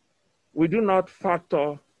not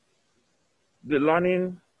factor the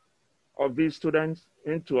learning of these students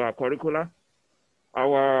into our curricula.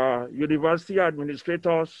 Our university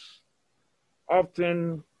administrators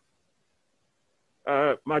often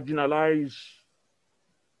marginalize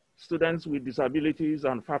students with disabilities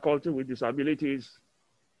and faculty with disabilities.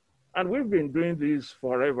 And we've been doing this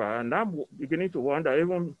forever. And I'm beginning to wonder,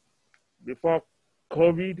 even before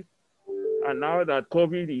COVID, and now that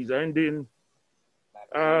COVID is ending,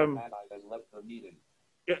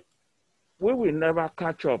 we will never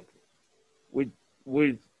catch up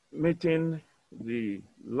with meeting the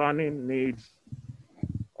learning needs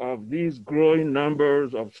of these growing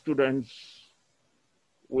numbers of students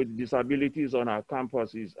with disabilities on our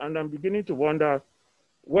campuses. And I'm beginning to wonder,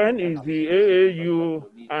 when is the AAU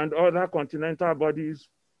and other continental bodies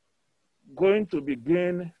going to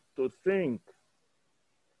begin to think,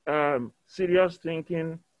 serious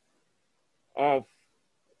thinking of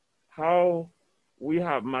how we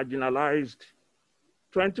have marginalized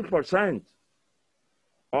 20%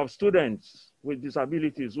 of students with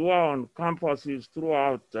disabilities who are on campuses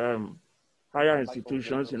throughout higher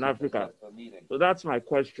institutions in Africa? So that's my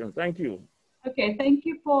question. Thank you. Okay, thank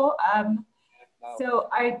you, Paul. So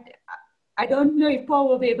I don't know if Paul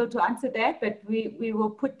will be able to answer that, but we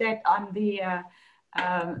will put that on the,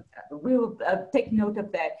 we will take note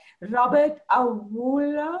of that. Robert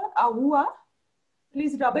Awua,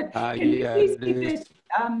 please, Robert, can you please keep it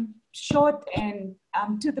short and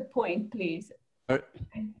to the point, please?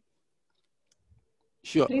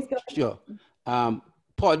 Sure, please go ahead. sure.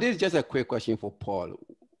 Paul, this is just a quick question for Paul.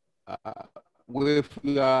 With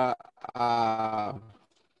your, I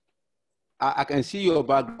can see your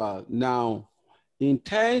background now. In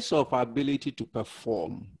terms of ability to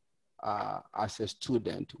perform as a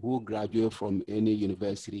student who graduate from any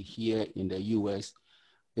university here in the US,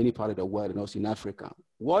 any part of the world, and also in Africa,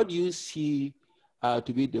 what do you see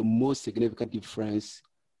to be the most significant difference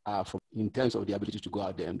in terms of the ability to go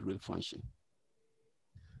out there and really function?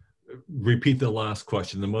 Repeat the last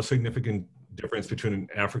question. The most significant difference between an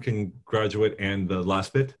African graduate and the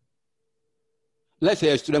last bit? Let's say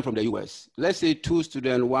a student from the US. Let's say two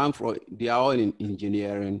students, one from, they are all in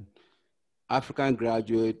engineering, African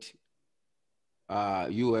graduate,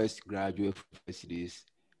 US graduate universities.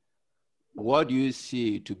 What do you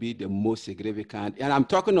see to be the most significant? And I'm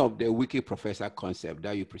talking of the wiki professor concept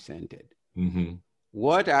that you presented. Mm-hmm.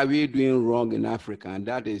 What are we doing wrong in Africa? And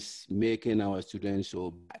that is making our students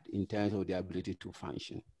so bad in terms of their ability to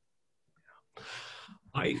function.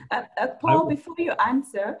 Paul, before you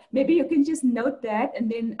answer, maybe you can just note that, and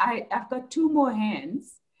then I've got two more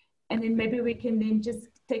hands, and then maybe we can then just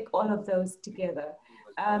take all of those together.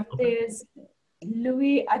 There's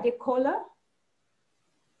Louis Adekola.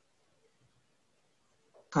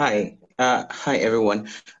 Hi, hi everyone.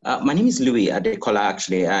 My name is Louis Adekola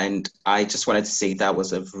actually, and I just wanted to say that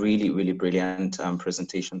was a really, really brilliant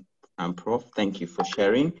presentation, Prof. Thank you for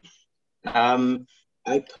sharing.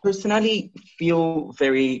 I personally feel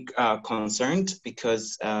very concerned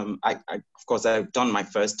because of course, I've done my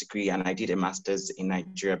first degree and I did a master's in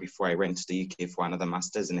Nigeria before I went to the UK for another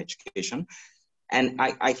master's in education. And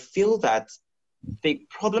I feel that the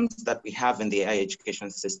problems that we have in the higher education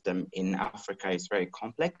system in Africa is very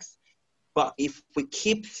complex. But if we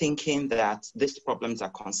keep thinking that these problems are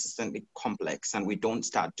consistently complex and we don't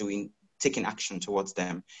start taking action towards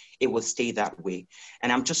them, it will stay that way.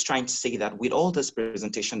 And I'm just trying to say that with all this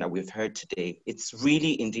presentation that we've heard today, it's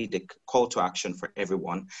really indeed a call to action for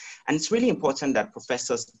everyone. And it's really important that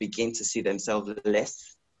professors begin to see themselves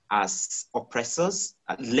less as oppressors,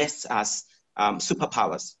 less as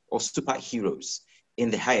superpowers or superheroes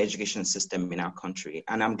in the higher education system in our country.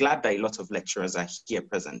 And I'm glad that a lot of lecturers are here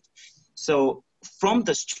present. So from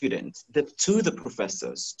the students to the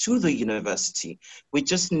professors, to the university, we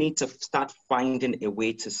just need to start finding a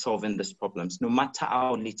way to solving these problems, no matter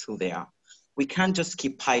how little they are. We can't just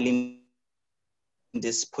keep piling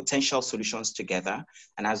these potential solutions together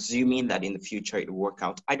and assuming that in the future it will work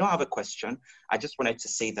out. I don't have a question. I just wanted to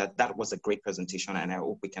say that that was a great presentation and I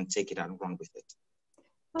hope we can take it and run with it.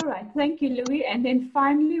 All right, thank you, Louis. And then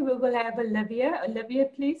finally, we will have Olivia. Olivia,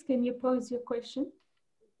 please, can you pose your question?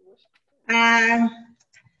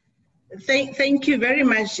 Thank you very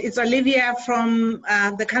much. It's Olivia from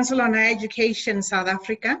the Council on Higher Education, South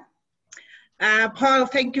Africa. Paul,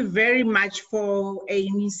 thank you very much for an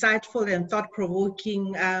insightful and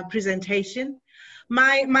thought-provoking presentation.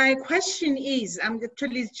 My question is, I'm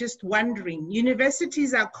actually just wondering,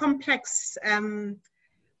 universities are complex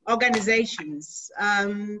organizations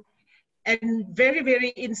and very,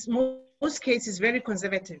 in most cases, very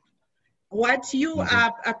conservative. What you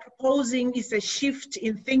are proposing is a shift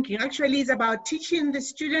in thinking. Actually, it's about teaching the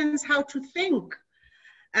students how to think,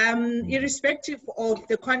 irrespective of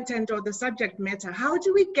the content or the subject matter. How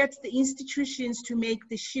do we get the institutions to make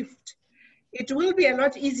the shift? It will be a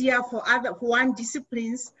lot easier for one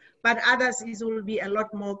disciplines, but others it will be a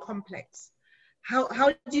lot more complex. How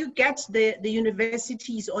do you get the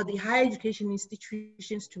universities or the higher education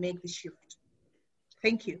institutions to make the shift?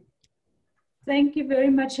 Thank you. Thank you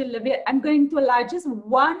very much, Olivia. I'm going to allow just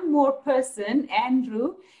one more person,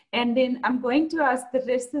 Andrew, and then I'm going to ask the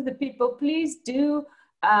rest of the people, please do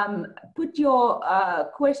put your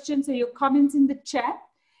questions or your comments in the chat,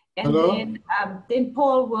 and then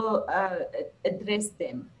Paul will address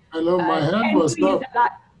them. Hello, my hand was up.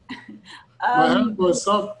 My hand was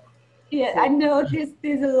up. Yeah, I know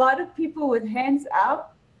there's a lot of people with hands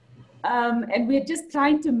up, and we're just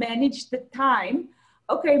trying to manage the time.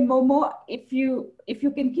 Okay, Momo, if you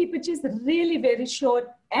can keep it just really very short,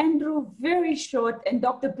 Andrew very short, and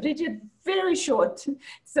Dr. Bridget very short,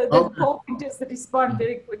 so that Paul can just respond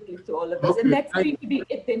very quickly to all of us. And that's going to be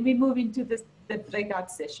it. Then we move into the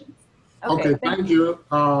breakout sessions. Okay, thank you.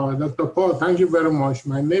 Dr. Paul, thank you very much.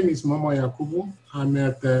 My name is Momo Yakubu. I'm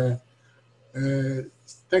at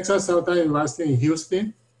Texas Southern University in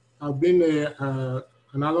Houston. I've been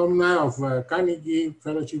an alumni of Carnegie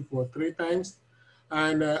Fellowship for 3 times.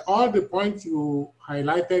 And all the points you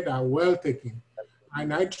highlighted are well taken.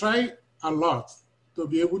 And I try a lot to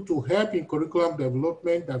be able to help in curriculum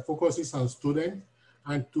development that focuses on students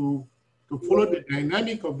and to follow the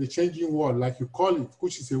dynamic of the changing world, like you call it,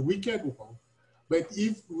 which is a wicked world. But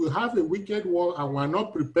if we have a wicked world and we're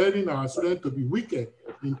not preparing our students to be wicked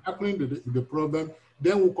in tackling the problem,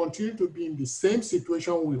 then we'll continue to be in the same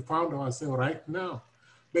situation we found ourselves right now.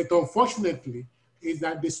 But unfortunately, is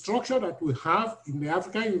that the structure that we have in the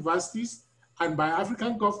African universities and by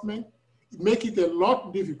African government make it a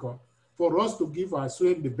lot difficult for us to give our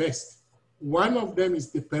students the best. One of them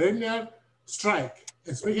is the perennial strike,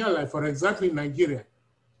 especially like, for example, in Nigeria.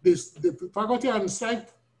 The faculty are on strike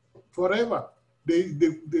forever.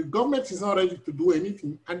 The government is not ready to do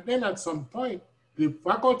anything. And then at some point, the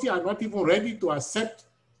faculty are not even ready to accept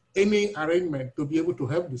any arrangement to be able to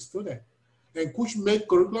help the student. And which make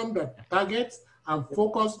curriculum that targets and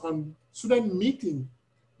focus on student meeting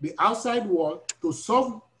the outside world to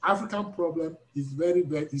solve African problem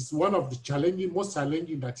is one of the most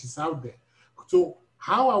challenging that is out there. So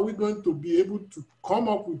how are we going to be able to come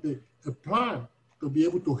up with a plan to be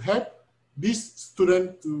able to help these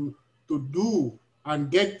students to do and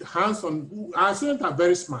get hands on? Our students are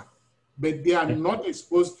very smart, but they are not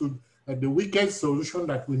exposed to the wicked solution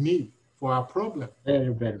that we need for our problem.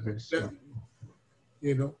 Very smart.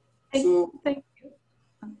 You know, thank you.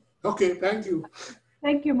 Okay, thank you.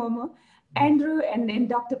 Thank you, Momo. Andrew, and then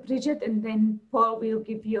Dr. Bridget, and then Paul will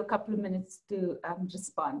give you a couple of minutes to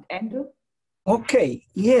respond. Andrew? Okay,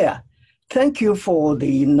 yeah. Thank you for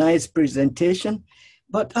the nice presentation,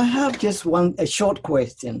 but I have just a short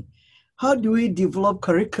question. How do we develop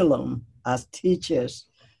curriculum as teachers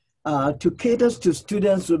to cater to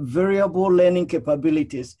students with variable learning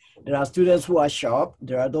capabilities? There are students who are sharp,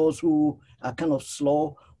 there are those who are kind of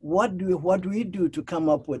slow. What do we do to come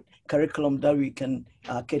up with curriculum that we can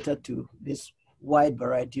cater to this wide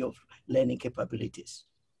variety of learning capabilities?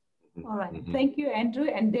 All right, thank you, Andrew.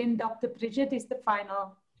 And then Dr. Bridget is the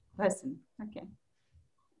final person. Okay.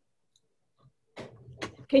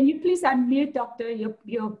 Can you please unmute, Doctor?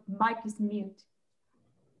 Your mic is mute.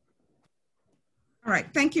 All right,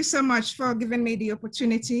 thank you so much for giving me the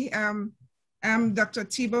opportunity. I'm Dr.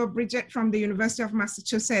 Thibault Bridget from the University of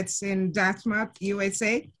Massachusetts in Dartmouth,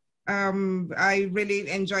 USA. I really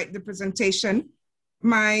enjoyed the presentation.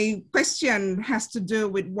 My question has to do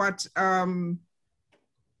with what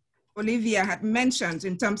Olivia had mentioned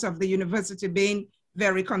in terms of the university being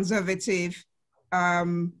very conservative,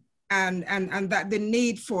 and that the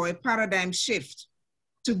need for a paradigm shift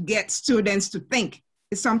to get students to think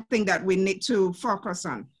is something that we need to focus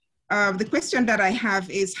on. The question that I have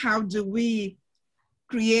is, how do we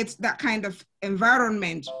create that kind of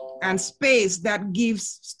environment and space that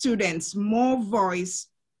gives students more voice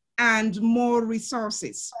and more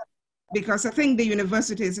resources? Because I think the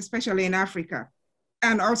universities, especially in Africa,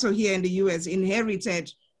 and also here in the US,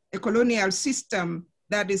 inherited a colonial system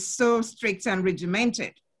that is so strict and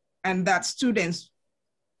regimented, and that students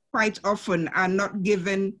quite often are not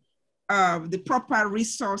given the proper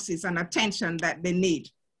resources and attention that they need.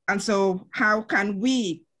 And so how can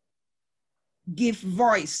we give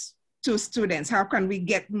voice to students? How can we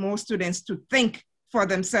get more students to think for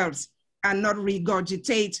themselves and not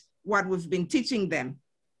regurgitate what we've been teaching them?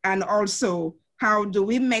 And also, how do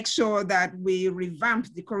we make sure that we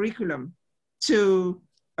revamp the curriculum to,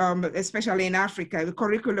 especially in Africa, the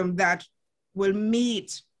curriculum that will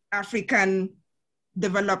meet African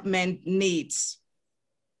development needs?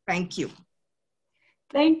 Thank you.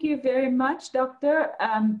 Thank you very much, Dr.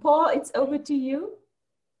 Paul, it's over to you.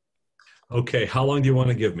 Okay, how long do you want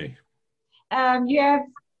to give me? You have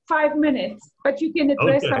 5 minutes, but you can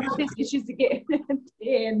address Okay. some of these issues again at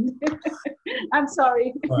the end. I'm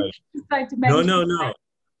sorry. Right. Just trying to manage. No.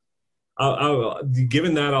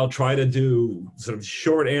 Given that, I'll try to do sort of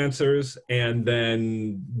short answers, and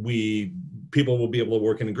then people will be able to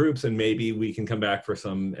work in groups, and maybe we can come back for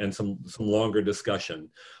some longer discussion.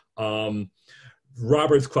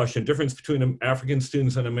 Robert's question, difference between African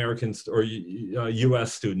students and Americans or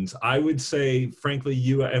US students. I would say, frankly,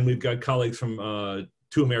 and we've got colleagues from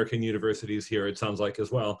 2 American universities here, it sounds like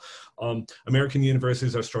as well. American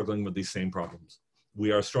universities are struggling with these same problems.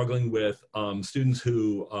 We are struggling with students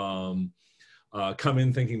who come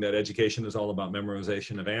in thinking that education is all about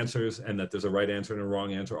memorization of answers and that there's a right answer and a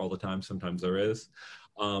wrong answer all the time. Sometimes there is.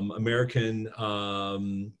 American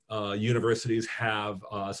universities have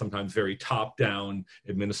sometimes very top-down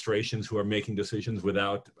administrations who are making decisions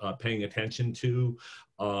without paying attention to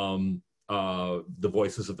the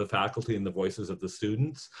voices of the faculty and the voices of the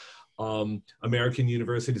students. American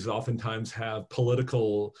universities oftentimes have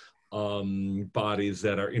political bodies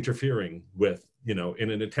that are interfering with, in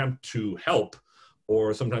an attempt to help,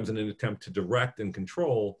 or sometimes in an attempt to direct and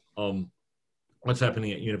control what's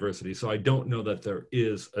happening at universities. So I don't know that there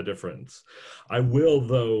is a difference. I will,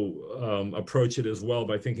 though, approach it as well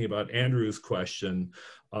by thinking about Andrew's question,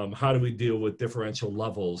 how do we deal with differential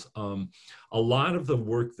levels? A lot of the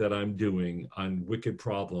work that I'm doing on wicked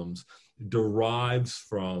problems derives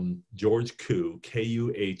from George Kuh,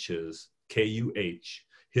 K-U-H,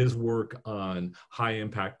 his work on high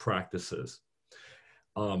impact practices.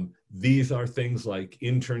 These are things like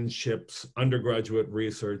internships, undergraduate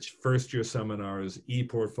research, first-year seminars,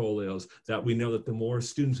 e-portfolios, that we know that the more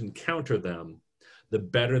students encounter them, the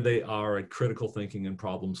better they are at critical thinking and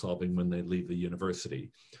problem solving when they leave the university.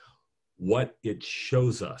 What it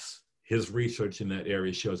shows us, his research in that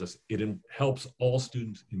area shows us, it helps all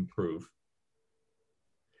students improve.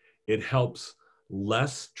 It helps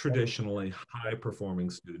less traditionally high-performing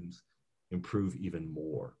students improve even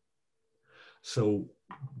more. So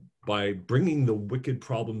by bringing the wicked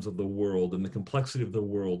problems of the world and the complexity of the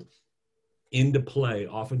world into play,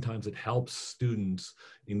 oftentimes it helps students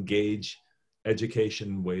engage education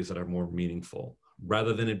in ways that are more meaningful,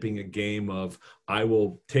 rather than it being a game of, I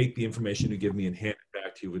will take the information you give me and hand it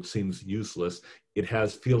back to you, which seems useless. It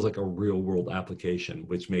feels like a real world application,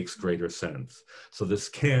 which makes greater sense. So this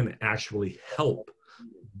can actually help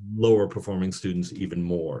lower performing students even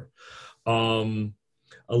more.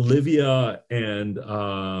 Olivia and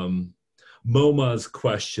MoMA's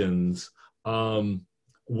questions,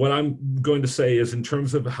 what I'm going to say is, in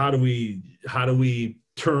terms of how do we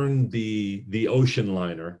turn the ocean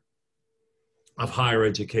liner of higher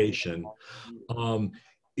education,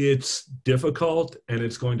 it's difficult, and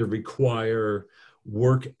it's going to require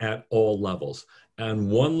work at all levels. And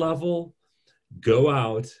one level, go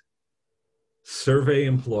out, survey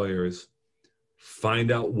employers,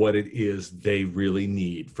 find out what it is they really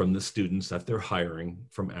need from the students that they're hiring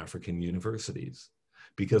from African universities.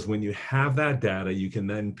 Because when you have that data, you can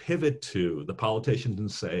then pivot to the politicians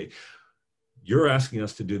and say, you're asking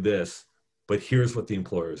us to do this, but here's what the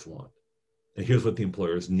employers want. And here's what the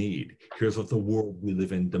employers need. Here's what the world we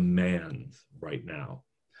live in demands right now.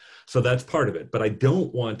 So that's part of it. But I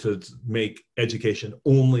don't want to make education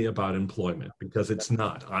only about employment, because it's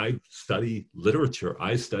not. I study literature.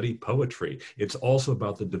 I study poetry. It's also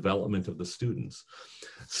about the development of the students.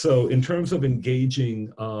 So in terms of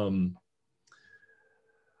engaging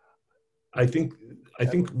I think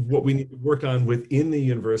what we need to work on within the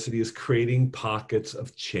university is creating pockets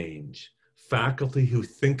of change. Faculty who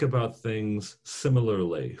think about things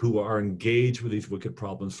similarly, who are engaged with these wicked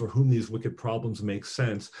problems, for whom these wicked problems make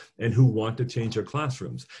sense, and who want to change their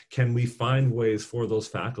classrooms. Can we find ways for those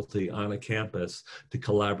faculty on a campus to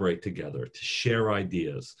collaborate together, to share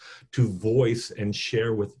ideas, to voice and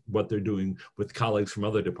share with what they're doing with colleagues from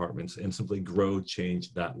other departments, and simply grow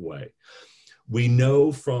change that way? We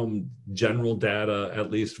know from general data,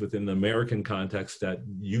 at least within the American context, that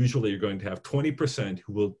usually you're going to have 20%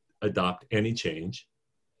 who will adopt any change,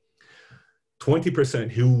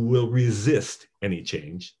 20% who will resist any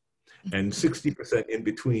change, and 60% in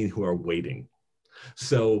between who are waiting.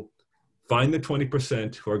 So find the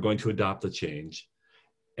 20% who are going to adopt the change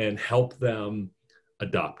and help them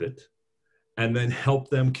adopt it, and then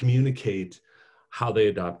help them communicate how they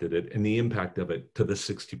adopted it and the impact of it to the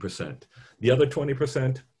 60%. The other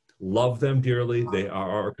 20%, love them dearly. They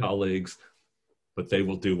are our colleagues, but they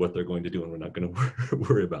will do what they're going to do, and we're not going to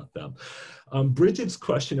worry about them. Bridget's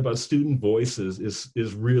question about student voices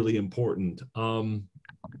is really important. And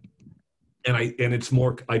it's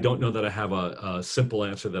more, I don't know that I have a simple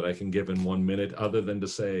answer that I can give in 1 minute, other than to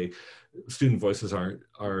say student voices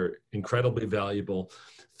are incredibly valuable.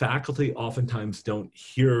 Faculty oftentimes don't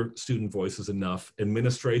hear student voices enough.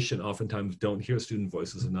 Administration oftentimes don't hear student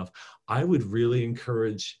voices enough. I would really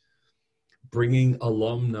encourage bringing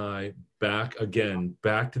alumni back to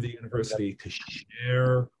the university to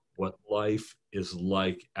share what life is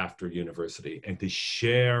like after university, and to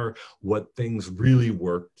share what things really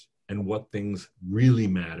worked and what things really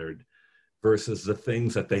mattered versus the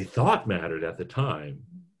things that they thought mattered at the time,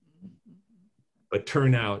 but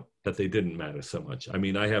turn out that they didn't matter so much. I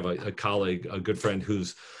mean, I have a colleague, a good friend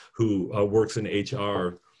who works in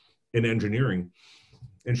HR in engineering,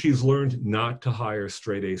 and she's learned not to hire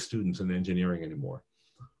straight A students in engineering anymore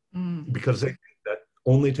because they think that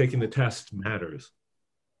only taking the test matters.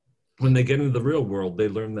 When they get into the real world, they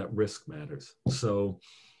learn that risk matters. So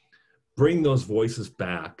bring those voices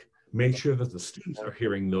back, make sure that the students are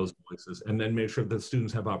hearing those voices, and then make sure that the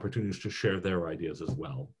students have opportunities to share their ideas as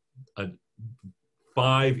well.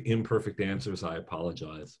 5 imperfect answers, I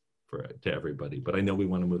apologize to everybody, but I know we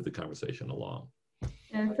want to move the conversation along.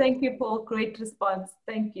 And thank you, Paul. Great response.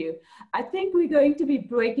 Thank you. I think we're going to be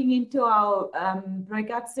breaking into our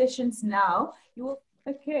breakout sessions now.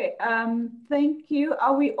 Okay. Thank you.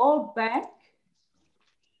 Are we all back?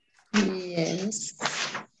 Yes.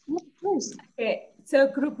 Okay. So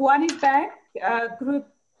group 1 is back. Group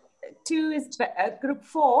 2 is back. Group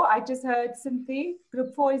 4. I just heard Cynthia.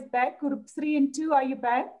 Group 4 is back. Group 3 and 2. Are you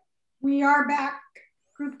back? We are back.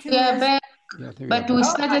 Group 2 we are is back, but we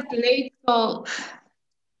started late, so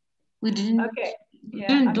we didn't,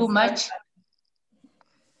 didn't do much.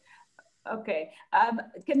 Okay.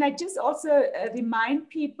 Can I just also remind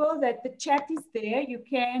people that the chat is there. You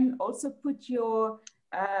can also put your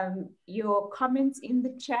comments in the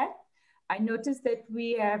chat. I noticed that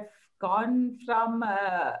we have gone from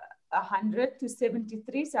 100 to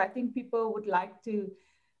 73, so I think people would like to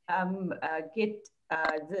get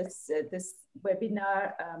this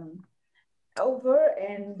webinar over,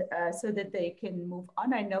 and so that they can move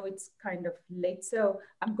on. I know it's kind of late, so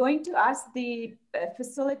I'm going to ask the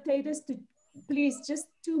facilitators to please, just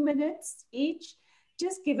 2 minutes each,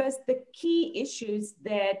 just give us the key issues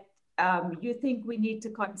that you think we need to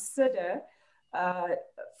consider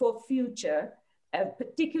for future,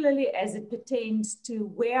 particularly as it pertains to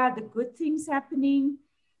where are the good things happening,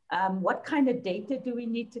 what kind of data do we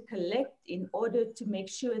need to collect in order to make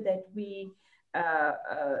sure that we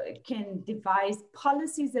can devise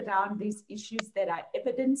policies around these issues that are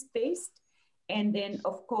evidence-based, and then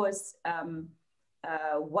of course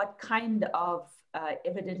what kind of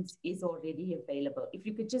evidence is already available. If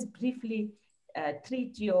you could just briefly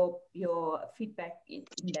treat your feedback in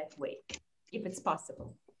that way, if it's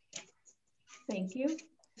possible. Thank you.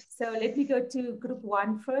 So let me go to group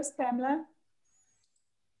 1 first, Pamela.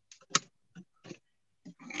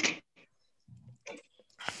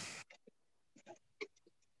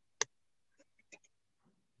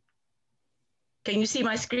 Can you see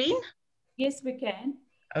my screen? Yes, we can.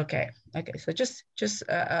 Okay. So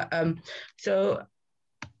so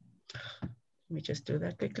let me just do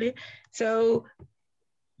that quickly. So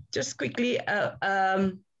just quickly,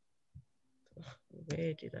 where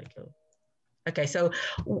did I go? Okay, so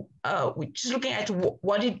we're just looking at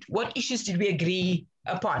what issues did we agree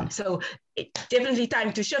upon. So it's definitely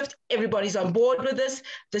time to shift. Everybody's on board with this.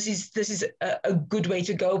 This is a good way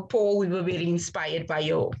to go. Paul, we were really inspired by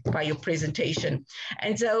your presentation,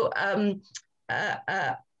 and so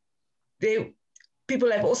people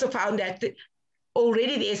have also found that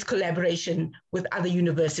already there's collaboration with other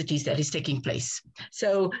universities that is taking place.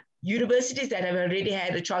 So universities that have already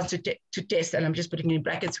had a chance to test, and I'm just putting in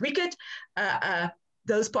brackets, WICET,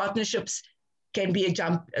 those partnerships can be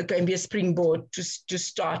a springboard to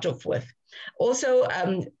start off with. Also,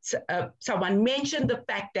 someone mentioned the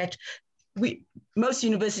fact that most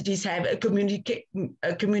universities have a community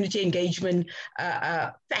engagement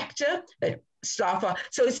factor that staff are,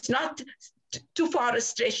 so it's not too far a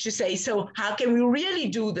stretch to say, so how can we really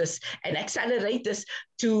do this and accelerate this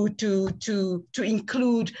to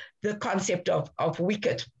include the concept of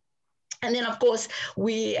WICET? And then, of course,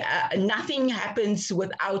 nothing happens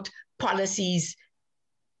without policies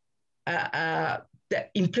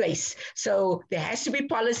in place. So there has to be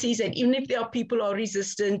policies, and even if there are people who are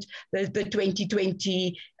resistant, the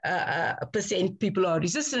 20% people are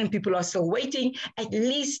resistant and people are still waiting, at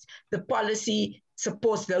least the policy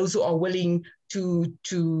supports those who are willing to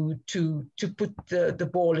put the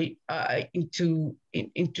ball into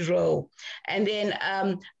role. And then,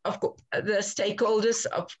 of course, the stakeholders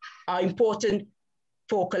are important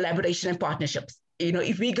for collaboration and partnerships. You know,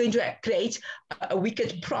 if we're going to create a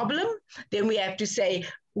WICET problem, then we have to say,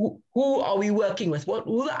 who are we working with?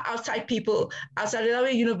 Who are outside people outside of our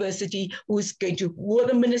university? Who are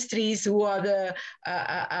the ministries? Who are the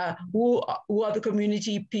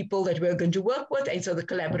community people that we're going to work with? And so the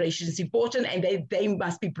collaboration is important, and they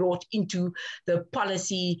must be brought into the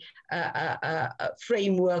policy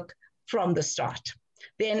framework from the start.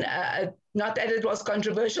 Then, not that it was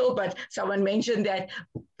controversial, but someone mentioned that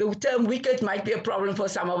the term WICET might be a problem for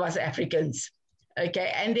some of us Africans.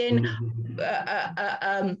 Okay, and then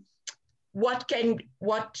what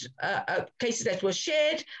cases that were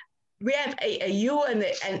shared? We have AAU,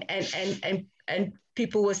 and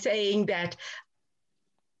people were saying that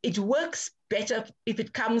it works better if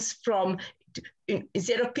it comes from,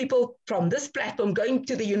 instead of people from this platform going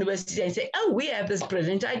to the university and say, oh, we have this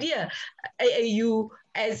brilliant idea. AAU,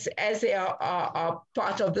 as they are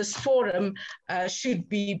part of this forum, should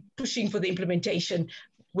be pushing for the implementation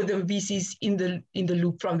with the VCs in the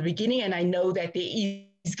loop from the beginning. And I know that there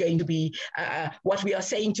is going to be, what we are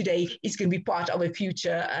saying today is going to be part of a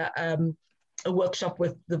future a workshop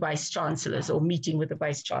with the vice chancellors or meeting with the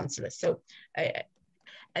vice chancellors. So,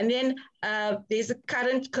 and then there's a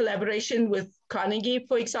current collaboration with Carnegie,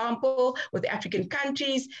 for example, with African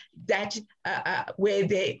countries that where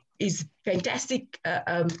there is fantastic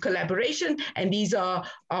collaboration, and these are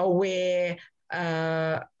where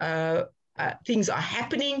things are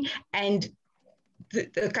happening, and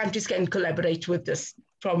the countries can collaborate with this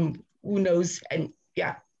from who knows, and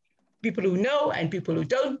yeah, people who know and people who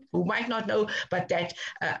don't, who might not know, but that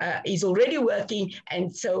is already working.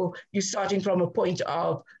 And so you're starting from a point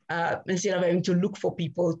of, instead of having to look for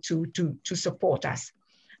people to support us.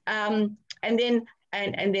 And then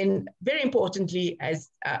very importantly, as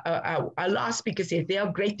our last speaker said, there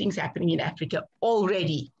are great things happening in Africa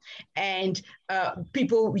already. And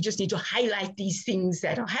we just need to highlight these things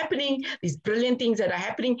that are happening, these brilliant things that are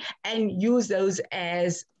happening, and use those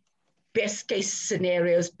as best case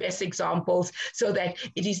scenarios, best examples, so that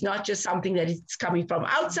it is not just something that is coming from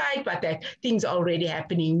outside, but that things are already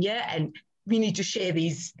happening here, and we need to share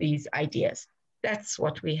these ideas. That's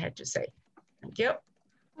what we had to say. Thank you.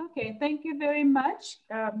 Okay, thank you very much.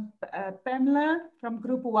 Pamela from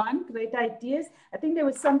Group 1, great ideas. I think there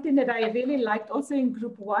was something that I really liked also in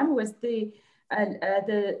Group 1 was the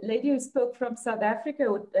lady who spoke from South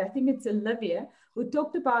Africa, I think it's Olivia, who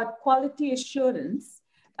talked about quality assurance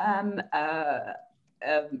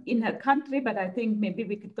in her country, but I think maybe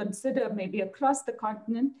we could consider maybe across the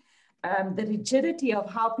continent, the rigidity of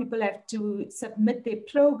how people have to submit their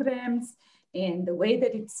programs and the way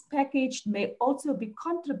that it's packaged may also be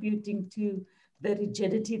contributing to the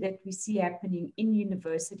rigidity that we see happening in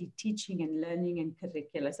university teaching and learning and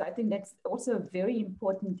curricula. So I think that's also a very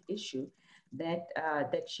important issue that,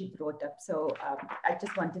 that she brought up. So I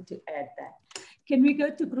just wanted to add that. Can we go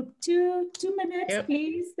to Group 2? 2 minutes,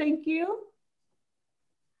 please. Thank you.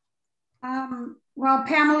 Well,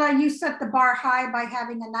 Pamela, you set the bar high by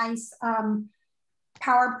having a nice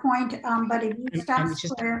PowerPoint, but if you stop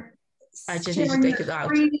I just need to take it out.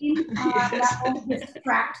 That will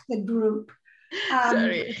distract the group.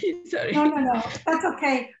 Sorry. No, that's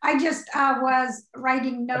okay. I just was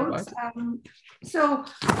writing notes.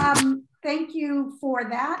 Thank you for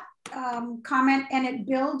that comment, and it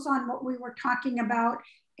builds on what we were talking about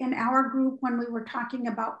in our group when we were talking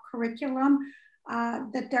about curriculum,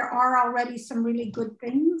 that there are already some really good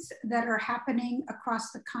things that are happening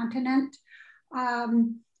across the continent.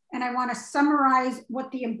 And I want to summarize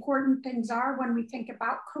what the important things are when we think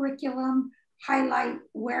about curriculum, highlight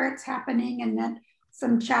where it's happening and then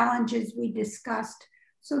some challenges we discussed.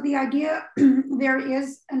 So the idea, there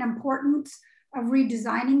is an importance of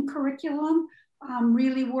redesigning curriculum,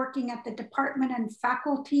 really working at the department and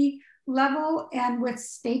faculty level and with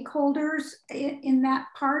stakeholders in that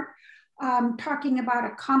part, talking about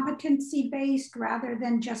a competency-based rather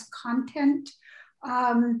than just content,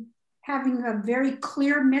 having a very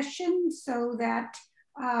clear mission so that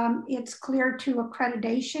it's clear to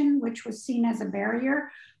accreditation, which was seen as a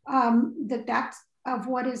barrier, that's of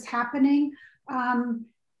what is happening.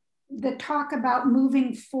 The talk about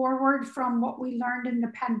moving forward from what we learned in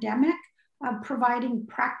the pandemic, of providing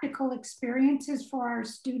practical experiences for our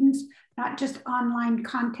students, not just online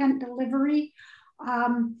content delivery,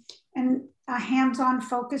 and a hands-on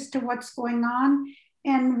focus to what's going on.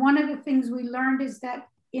 And one of the things we learned is that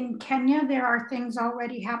in Kenya, there are things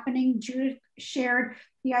already happening. Judith shared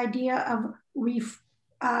the idea of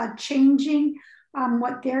changing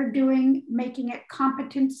what they're doing, making it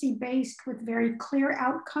competency-based with very clear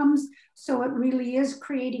outcomes. So it really is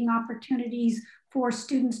creating opportunities for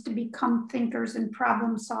students to become thinkers and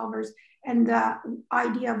problem solvers, and the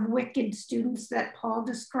idea of wicked students that Paul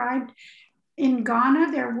described. In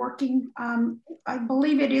Ghana, they're working, I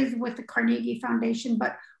believe it is with the Carnegie Foundation,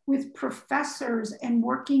 but with professors and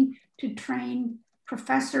working to train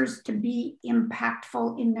professors to be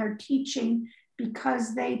impactful in their teaching,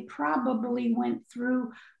 because they probably went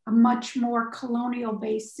through a much more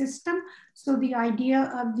colonial-based system. So the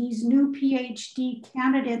idea of these new PhD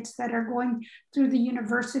candidates that are going through the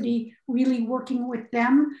university, really working with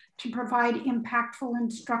them to provide impactful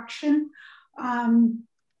instruction. In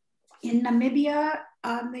Namibia,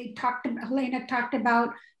 Helena talked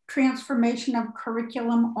about transformation of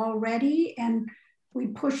curriculum already, and we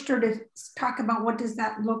pushed her to talk about what does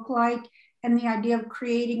that look like, and the idea of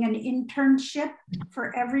creating an internship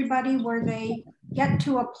for everybody where they get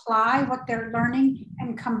to apply what they're learning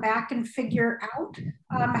and come back and figure out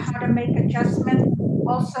how to make adjustments.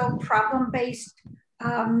 Also problem-based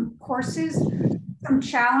courses. Some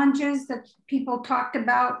challenges that people talked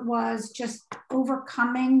about was just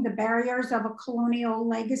overcoming the barriers of a colonial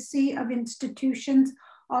legacy of institutions.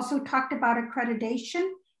 Also talked about accreditation,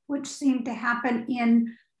 which seemed to happen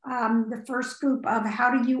in the first group of how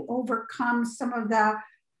do you overcome some of the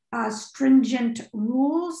stringent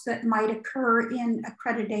rules that might occur in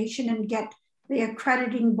accreditation and get the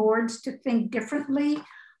accrediting boards to think differently.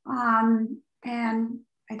 And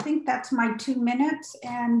I think that's my 2 minutes.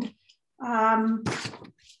 And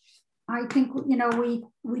I think, you know,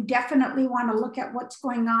 we definitely want to look at what's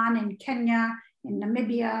going on in Kenya, in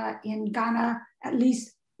Namibia, in Ghana. At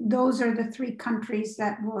least those are the 3 countries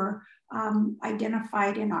that were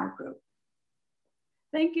identified in our group.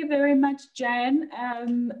 Thank you very much, Jan.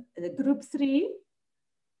 The group 3.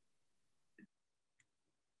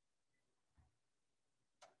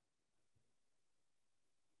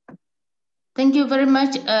 Thank you very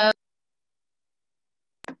much.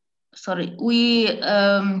 Sorry,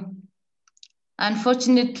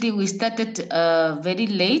 unfortunately, we started very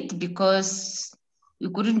late because we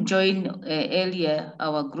couldn't join earlier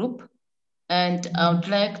our group. And I would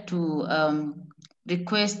like to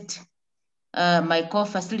request my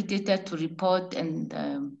co-facilitator to report, and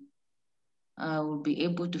I will be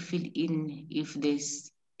able to fill in if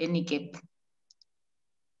there's any gap.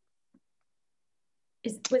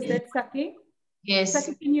 Was that Saki? Yes.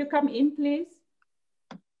 Saki, can you come in, please?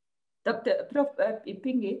 Dr. Prof.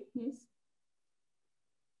 Ipingi, yes.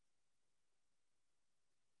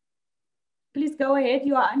 Please go ahead,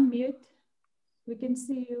 you are unmute. We can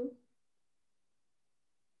see you.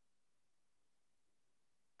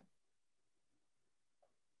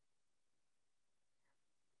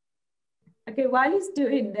 Okay, while he's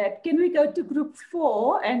doing that, can we go to group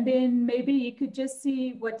 4 and then maybe you could just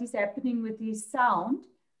see what is happening with his sound.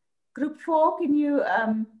 Group 4, can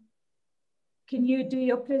you do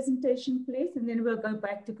your presentation, please? And then we'll go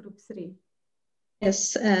back to group 3.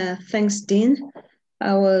 Yes, thanks, Dean.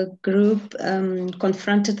 Our group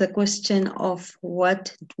confronted the question of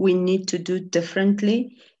what we need to do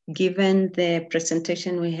differently, given the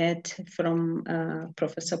presentation we had from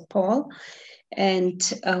Professor Paul. And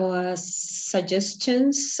our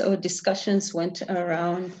suggestions or discussions went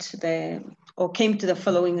around came to the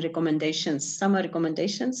following recommendations. Some are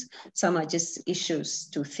recommendations, some are just issues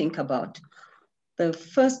to think about. The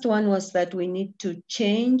first one was that we need to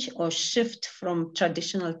change or shift from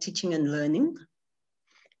traditional teaching and learning.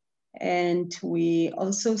 And we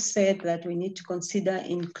also said that we need to consider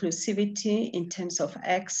inclusivity in terms of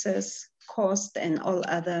access, cost, and all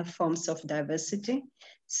other forms of diversity,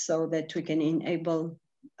 so that we can enable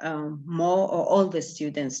more or all the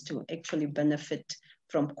students to actually benefit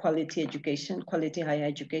from quality education, quality higher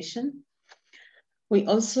education. We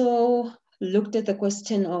also looked at the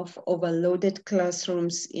question of overloaded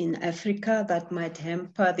classrooms in Africa that might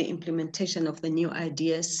hamper the implementation of the new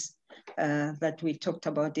ideas that we talked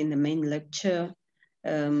about in the main lecture.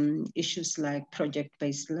 Issues like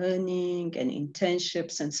project-based learning and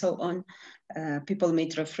internships and so on. People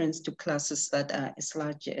made reference to classes that are as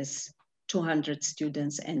large as 200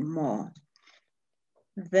 students and more.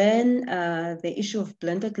 Then the issue of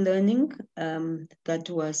blended learning that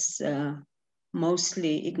was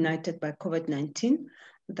mostly ignited by COVID-19,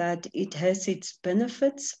 that it has its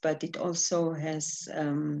benefits, but it also has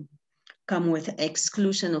come with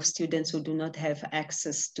exclusion of students who do not have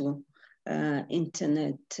access to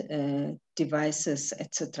internet devices,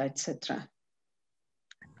 etc., etc.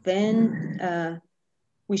 Then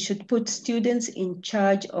we should put students in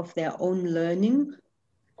charge of their own learning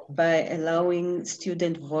by allowing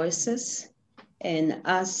student voices, and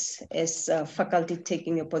us as faculty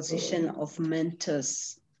taking a position of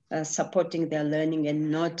mentors, supporting their learning and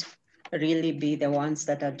not really be the ones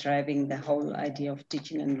that are driving the whole idea of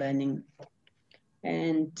teaching and learning.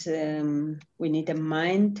 And we need a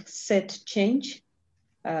mindset change.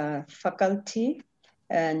 Faculty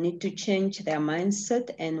need to change their mindset,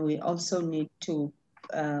 and we also need to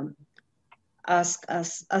ask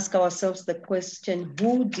ourselves the question,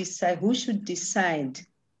 who should decide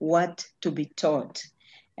what to be taught?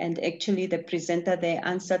 And actually the presenter, they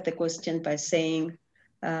answered the question by saying,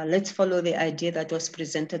 let's follow the idea that was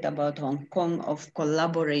presented about Hong Kong of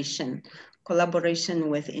collaboration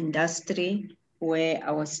with industry, where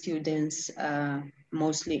our students are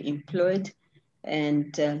mostly employed,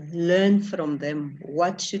 and learn from them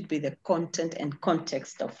what should be the content and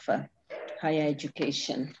context of higher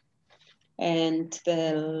education. And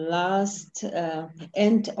the last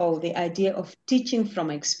end of the idea of teaching from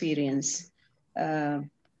experience.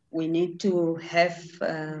 We need to have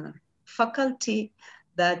faculty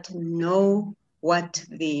that know what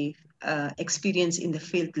the experience in the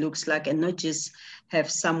field looks like, and not just have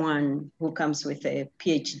someone who comes with a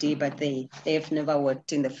PhD, but they have never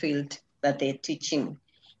worked in the field that they're teaching,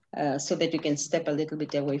 so that you can step a little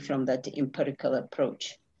bit away from that empirical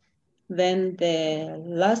approach. Then the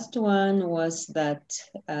last one was that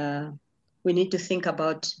we need to think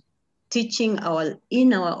about teaching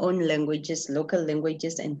in our own languages, local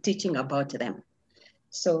languages, and teaching about them.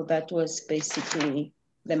 So that was basically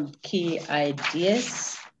the key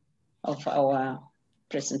ideas of our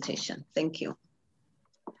presentation. Thank you.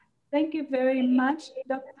 Thank you very much,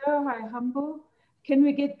 Dr. Haihumble. Can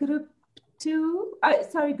we get group 2?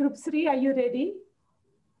 Sorry, group 3, are you ready?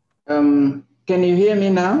 Can you hear me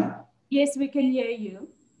now? Yes, we can hear you.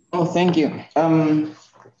 Oh, thank you.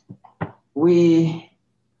 We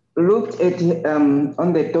looked at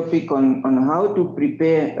on the topic on how to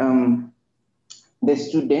prepare the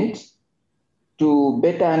student to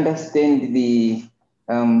better understand the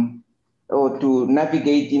or to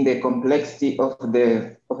navigate in the complexity of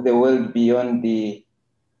the world beyond the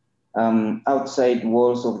outside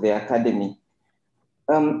walls of the academy.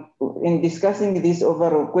 In discussing this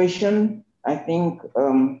overall question, I think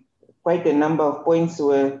quite a number of points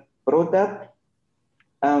were brought up.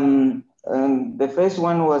 The first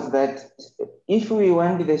one was that if we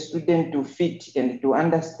want the student to fit and to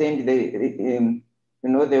understand the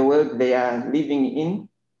world they are living in,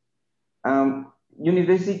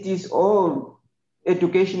 universities or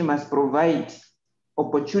education must provide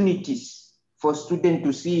opportunities for students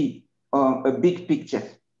to see a big picture.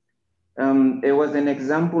 There was an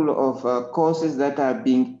example of courses that are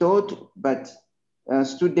being taught, but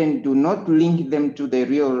students do not link them to the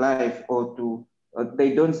real life, or to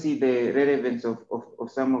they don't see the relevance of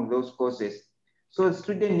some of those courses. So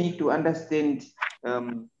students need to understand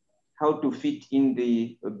how to fit in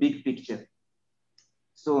the big picture.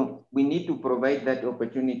 So we need to provide that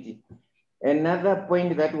opportunity. Another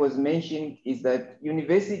point that was mentioned is that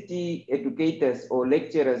university educators or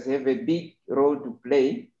lecturers have a big role to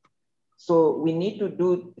play. So we need to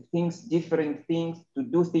do things differently,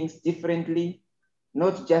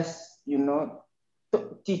 not just,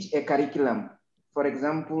 teach a curriculum. For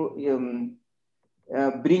example,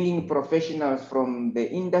 bringing professionals from the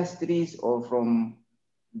industries or from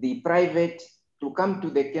the private to come to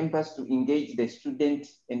the campus to engage the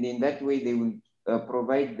students, and in that way they will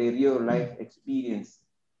provide the real life experience.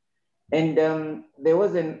 And there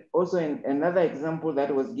was also another example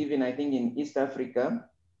that was given, I think, in East Africa,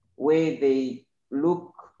 where they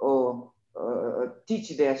look or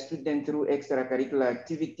teach their students through extracurricular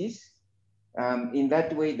activities. In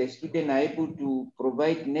that way, the students are able to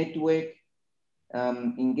provide network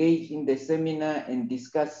engage in the seminar and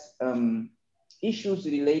discuss issues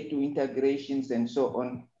related to integrations and so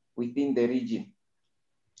on within the region.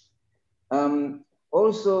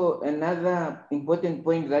 Also, another important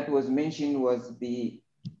point that was mentioned was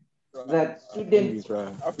that students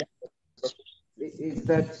must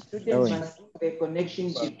have a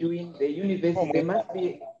connection between the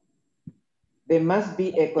university. There must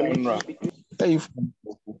be a connection between.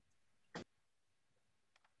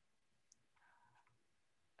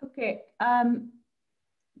 Okay,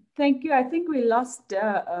 thank you. I think we lost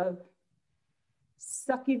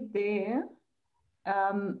Sakib there.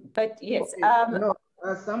 But yes. Okay. No,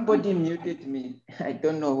 somebody muted me. I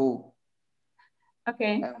don't know who.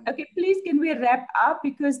 Okay. Okay, please can we wrap up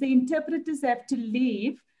because the interpreters have to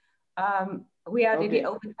leave. We are already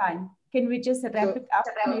over time. Can we just wrap it up?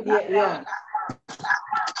 Maybe? Yeah.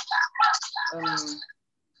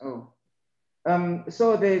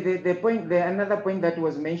 So another point that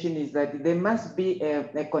was mentioned is that there must be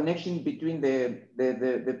a connection between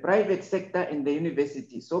the private sector and the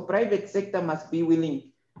university. So private sector must be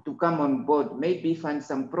willing to come on board, maybe fund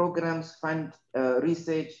some programs, fund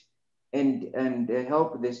research, and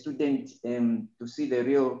help the student to see the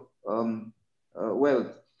real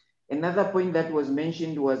world. Another point that was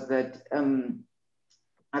mentioned was that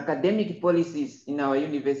academic policies in our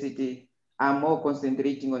university are more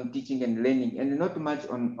concentrating on teaching and learning and not much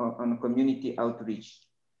on community outreach.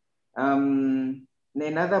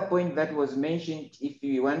 Another point that was mentioned, if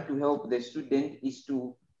we want to help the student, is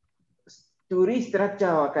to restructure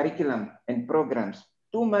our curriculum and programs.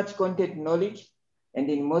 Too much content knowledge, and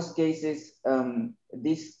in most cases,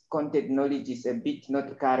 this content knowledge is a bit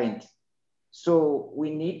not current. So we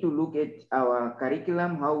need to look at our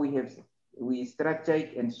curriculum, how we structure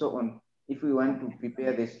it and so on, if we want to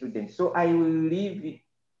prepare the students. So I will leave it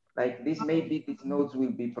like this. Maybe these notes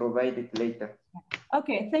will be provided later.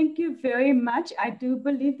 Okay, thank you very much. I do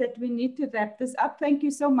believe that we need to wrap this up. Thank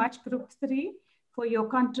you so much, Group 3, for your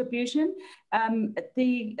contribution.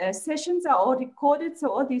 The sessions are all recorded,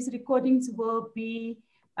 so all these recordings will be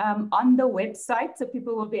on the website, so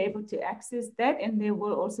people will be able to access that, and there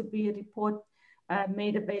will also be a report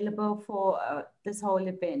made available for this whole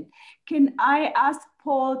event. Can I ask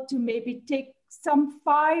Paul to maybe take some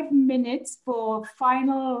 5 minutes for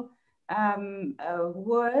final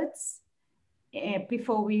words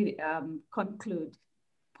before we conclude?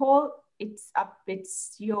 Paul, it's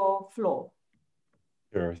your floor.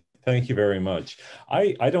 Sure. Thank you very much.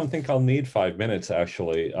 I don't think I'll need 5 minutes,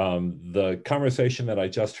 actually. The conversation that I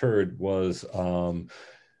just heard was,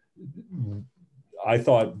 I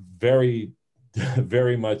thought very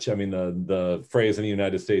much, I mean, the phrase in the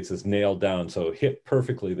United States is nailed down, so hit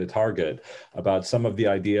perfectly the target about some of the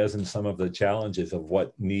ideas and some of the challenges of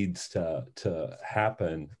what needs to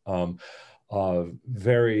happen.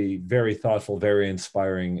 Very, very thoughtful, very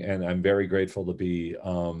inspiring, and I'm very grateful to be,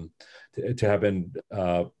 to have been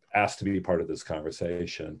asked to be part of this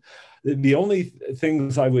conversation. The only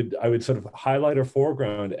things I would sort of highlight or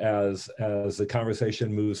foreground as the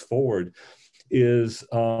conversation moves forward is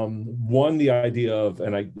one, the idea of,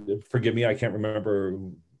 and forgive me, I can't remember,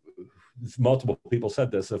 multiple people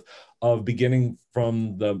said this, of beginning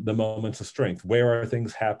from the moments of strength. Where are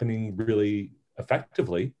things happening really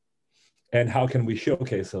effectively? And how can we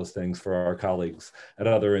showcase those things for our colleagues at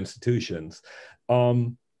other institutions?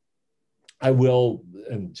 I will,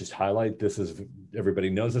 and just highlight, this is, everybody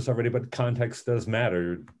knows this already, but context does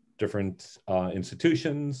matter. Different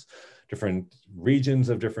institutions, different regions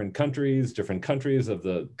of different countries of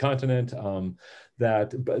the continent,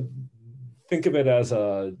 but think of it as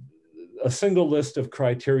a single list of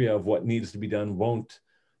criteria of what needs to be done won't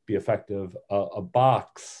be effective. A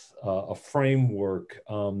box, a framework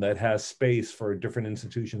that has space for different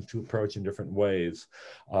institutions to approach in different ways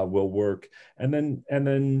will work. And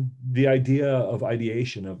then the idea of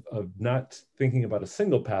ideation, of not thinking about a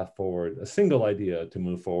single path forward, a single idea to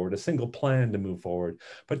move forward, a single plan to move forward,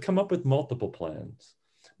 but come up with multiple plans.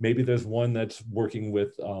 Maybe there's one that's working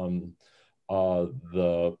with the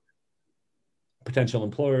potential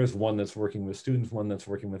employers, one that's working with students, one that's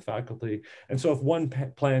working with faculty. And so if one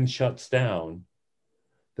plan shuts down,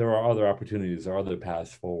 there are other opportunities, there are other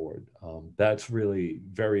paths forward. That's really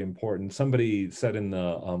very important. Somebody said in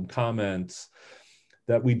the comments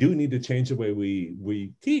that we do need to change the way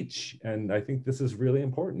we teach. And I think this is really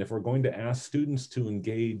important. If we're going to ask students to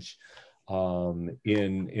engage in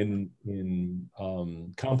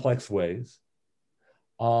complex ways,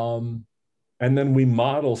 and then we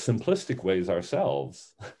model simplistic ways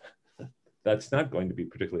ourselves, that's not going to be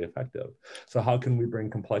particularly effective. So how can we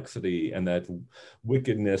bring complexity and that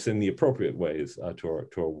wickedness in the appropriate ways to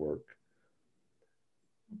our work?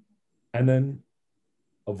 And then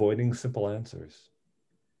avoiding simple answers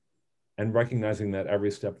and recognizing that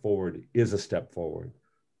every step forward is a step forward.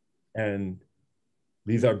 And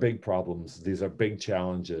these are big problems. These are big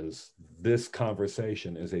challenges. This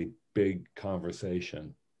conversation is a big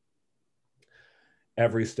conversation.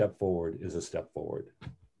 Every step forward is a step forward.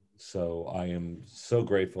 So I am so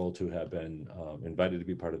grateful to have been invited to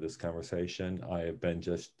be part of this conversation. I have been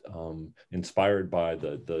just inspired by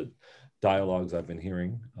the dialogues I've been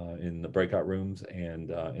hearing in the breakout rooms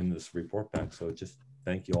and in this report back. So just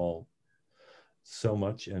thank you all so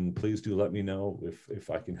much. And please do let me know if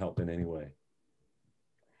I can help in any way.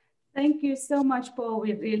 Thank you so much, Paul.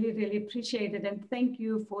 We really, really appreciate it. And thank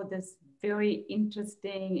you for this very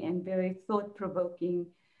interesting and very thought-provoking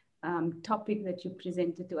topic that you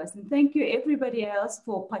presented to us. And thank you everybody else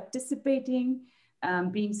for participating,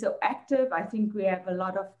 being so active. I think we have a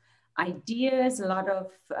lot of ideas, a lot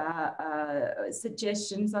of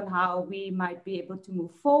suggestions on how we might be able to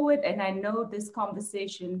move forward. And I know this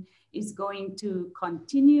conversation is going to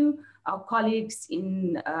continue. Our colleagues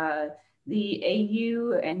in the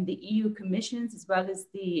AU and the EU commissions, as well as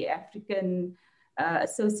the African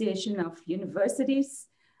Association of Universities.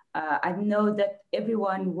 I know that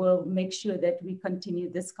everyone will make sure that we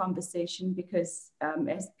continue this conversation because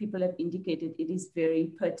as people have indicated, it is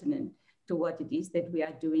very pertinent to what it is that we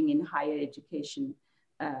are doing in higher education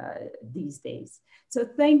these days. So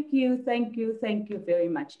thank you very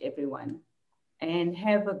much, everyone. And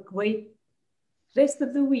have a great rest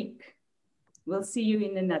of the week. We'll see you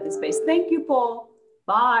in another space. Thank you, Paul.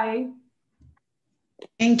 Bye.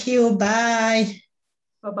 Thank you. Bye.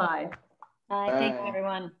 Bye-bye. Bye. Thank you,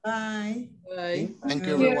 everyone. Bye. Bye. Thank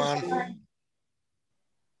you, everyone.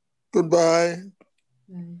 Goodbye.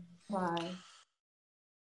 Bye.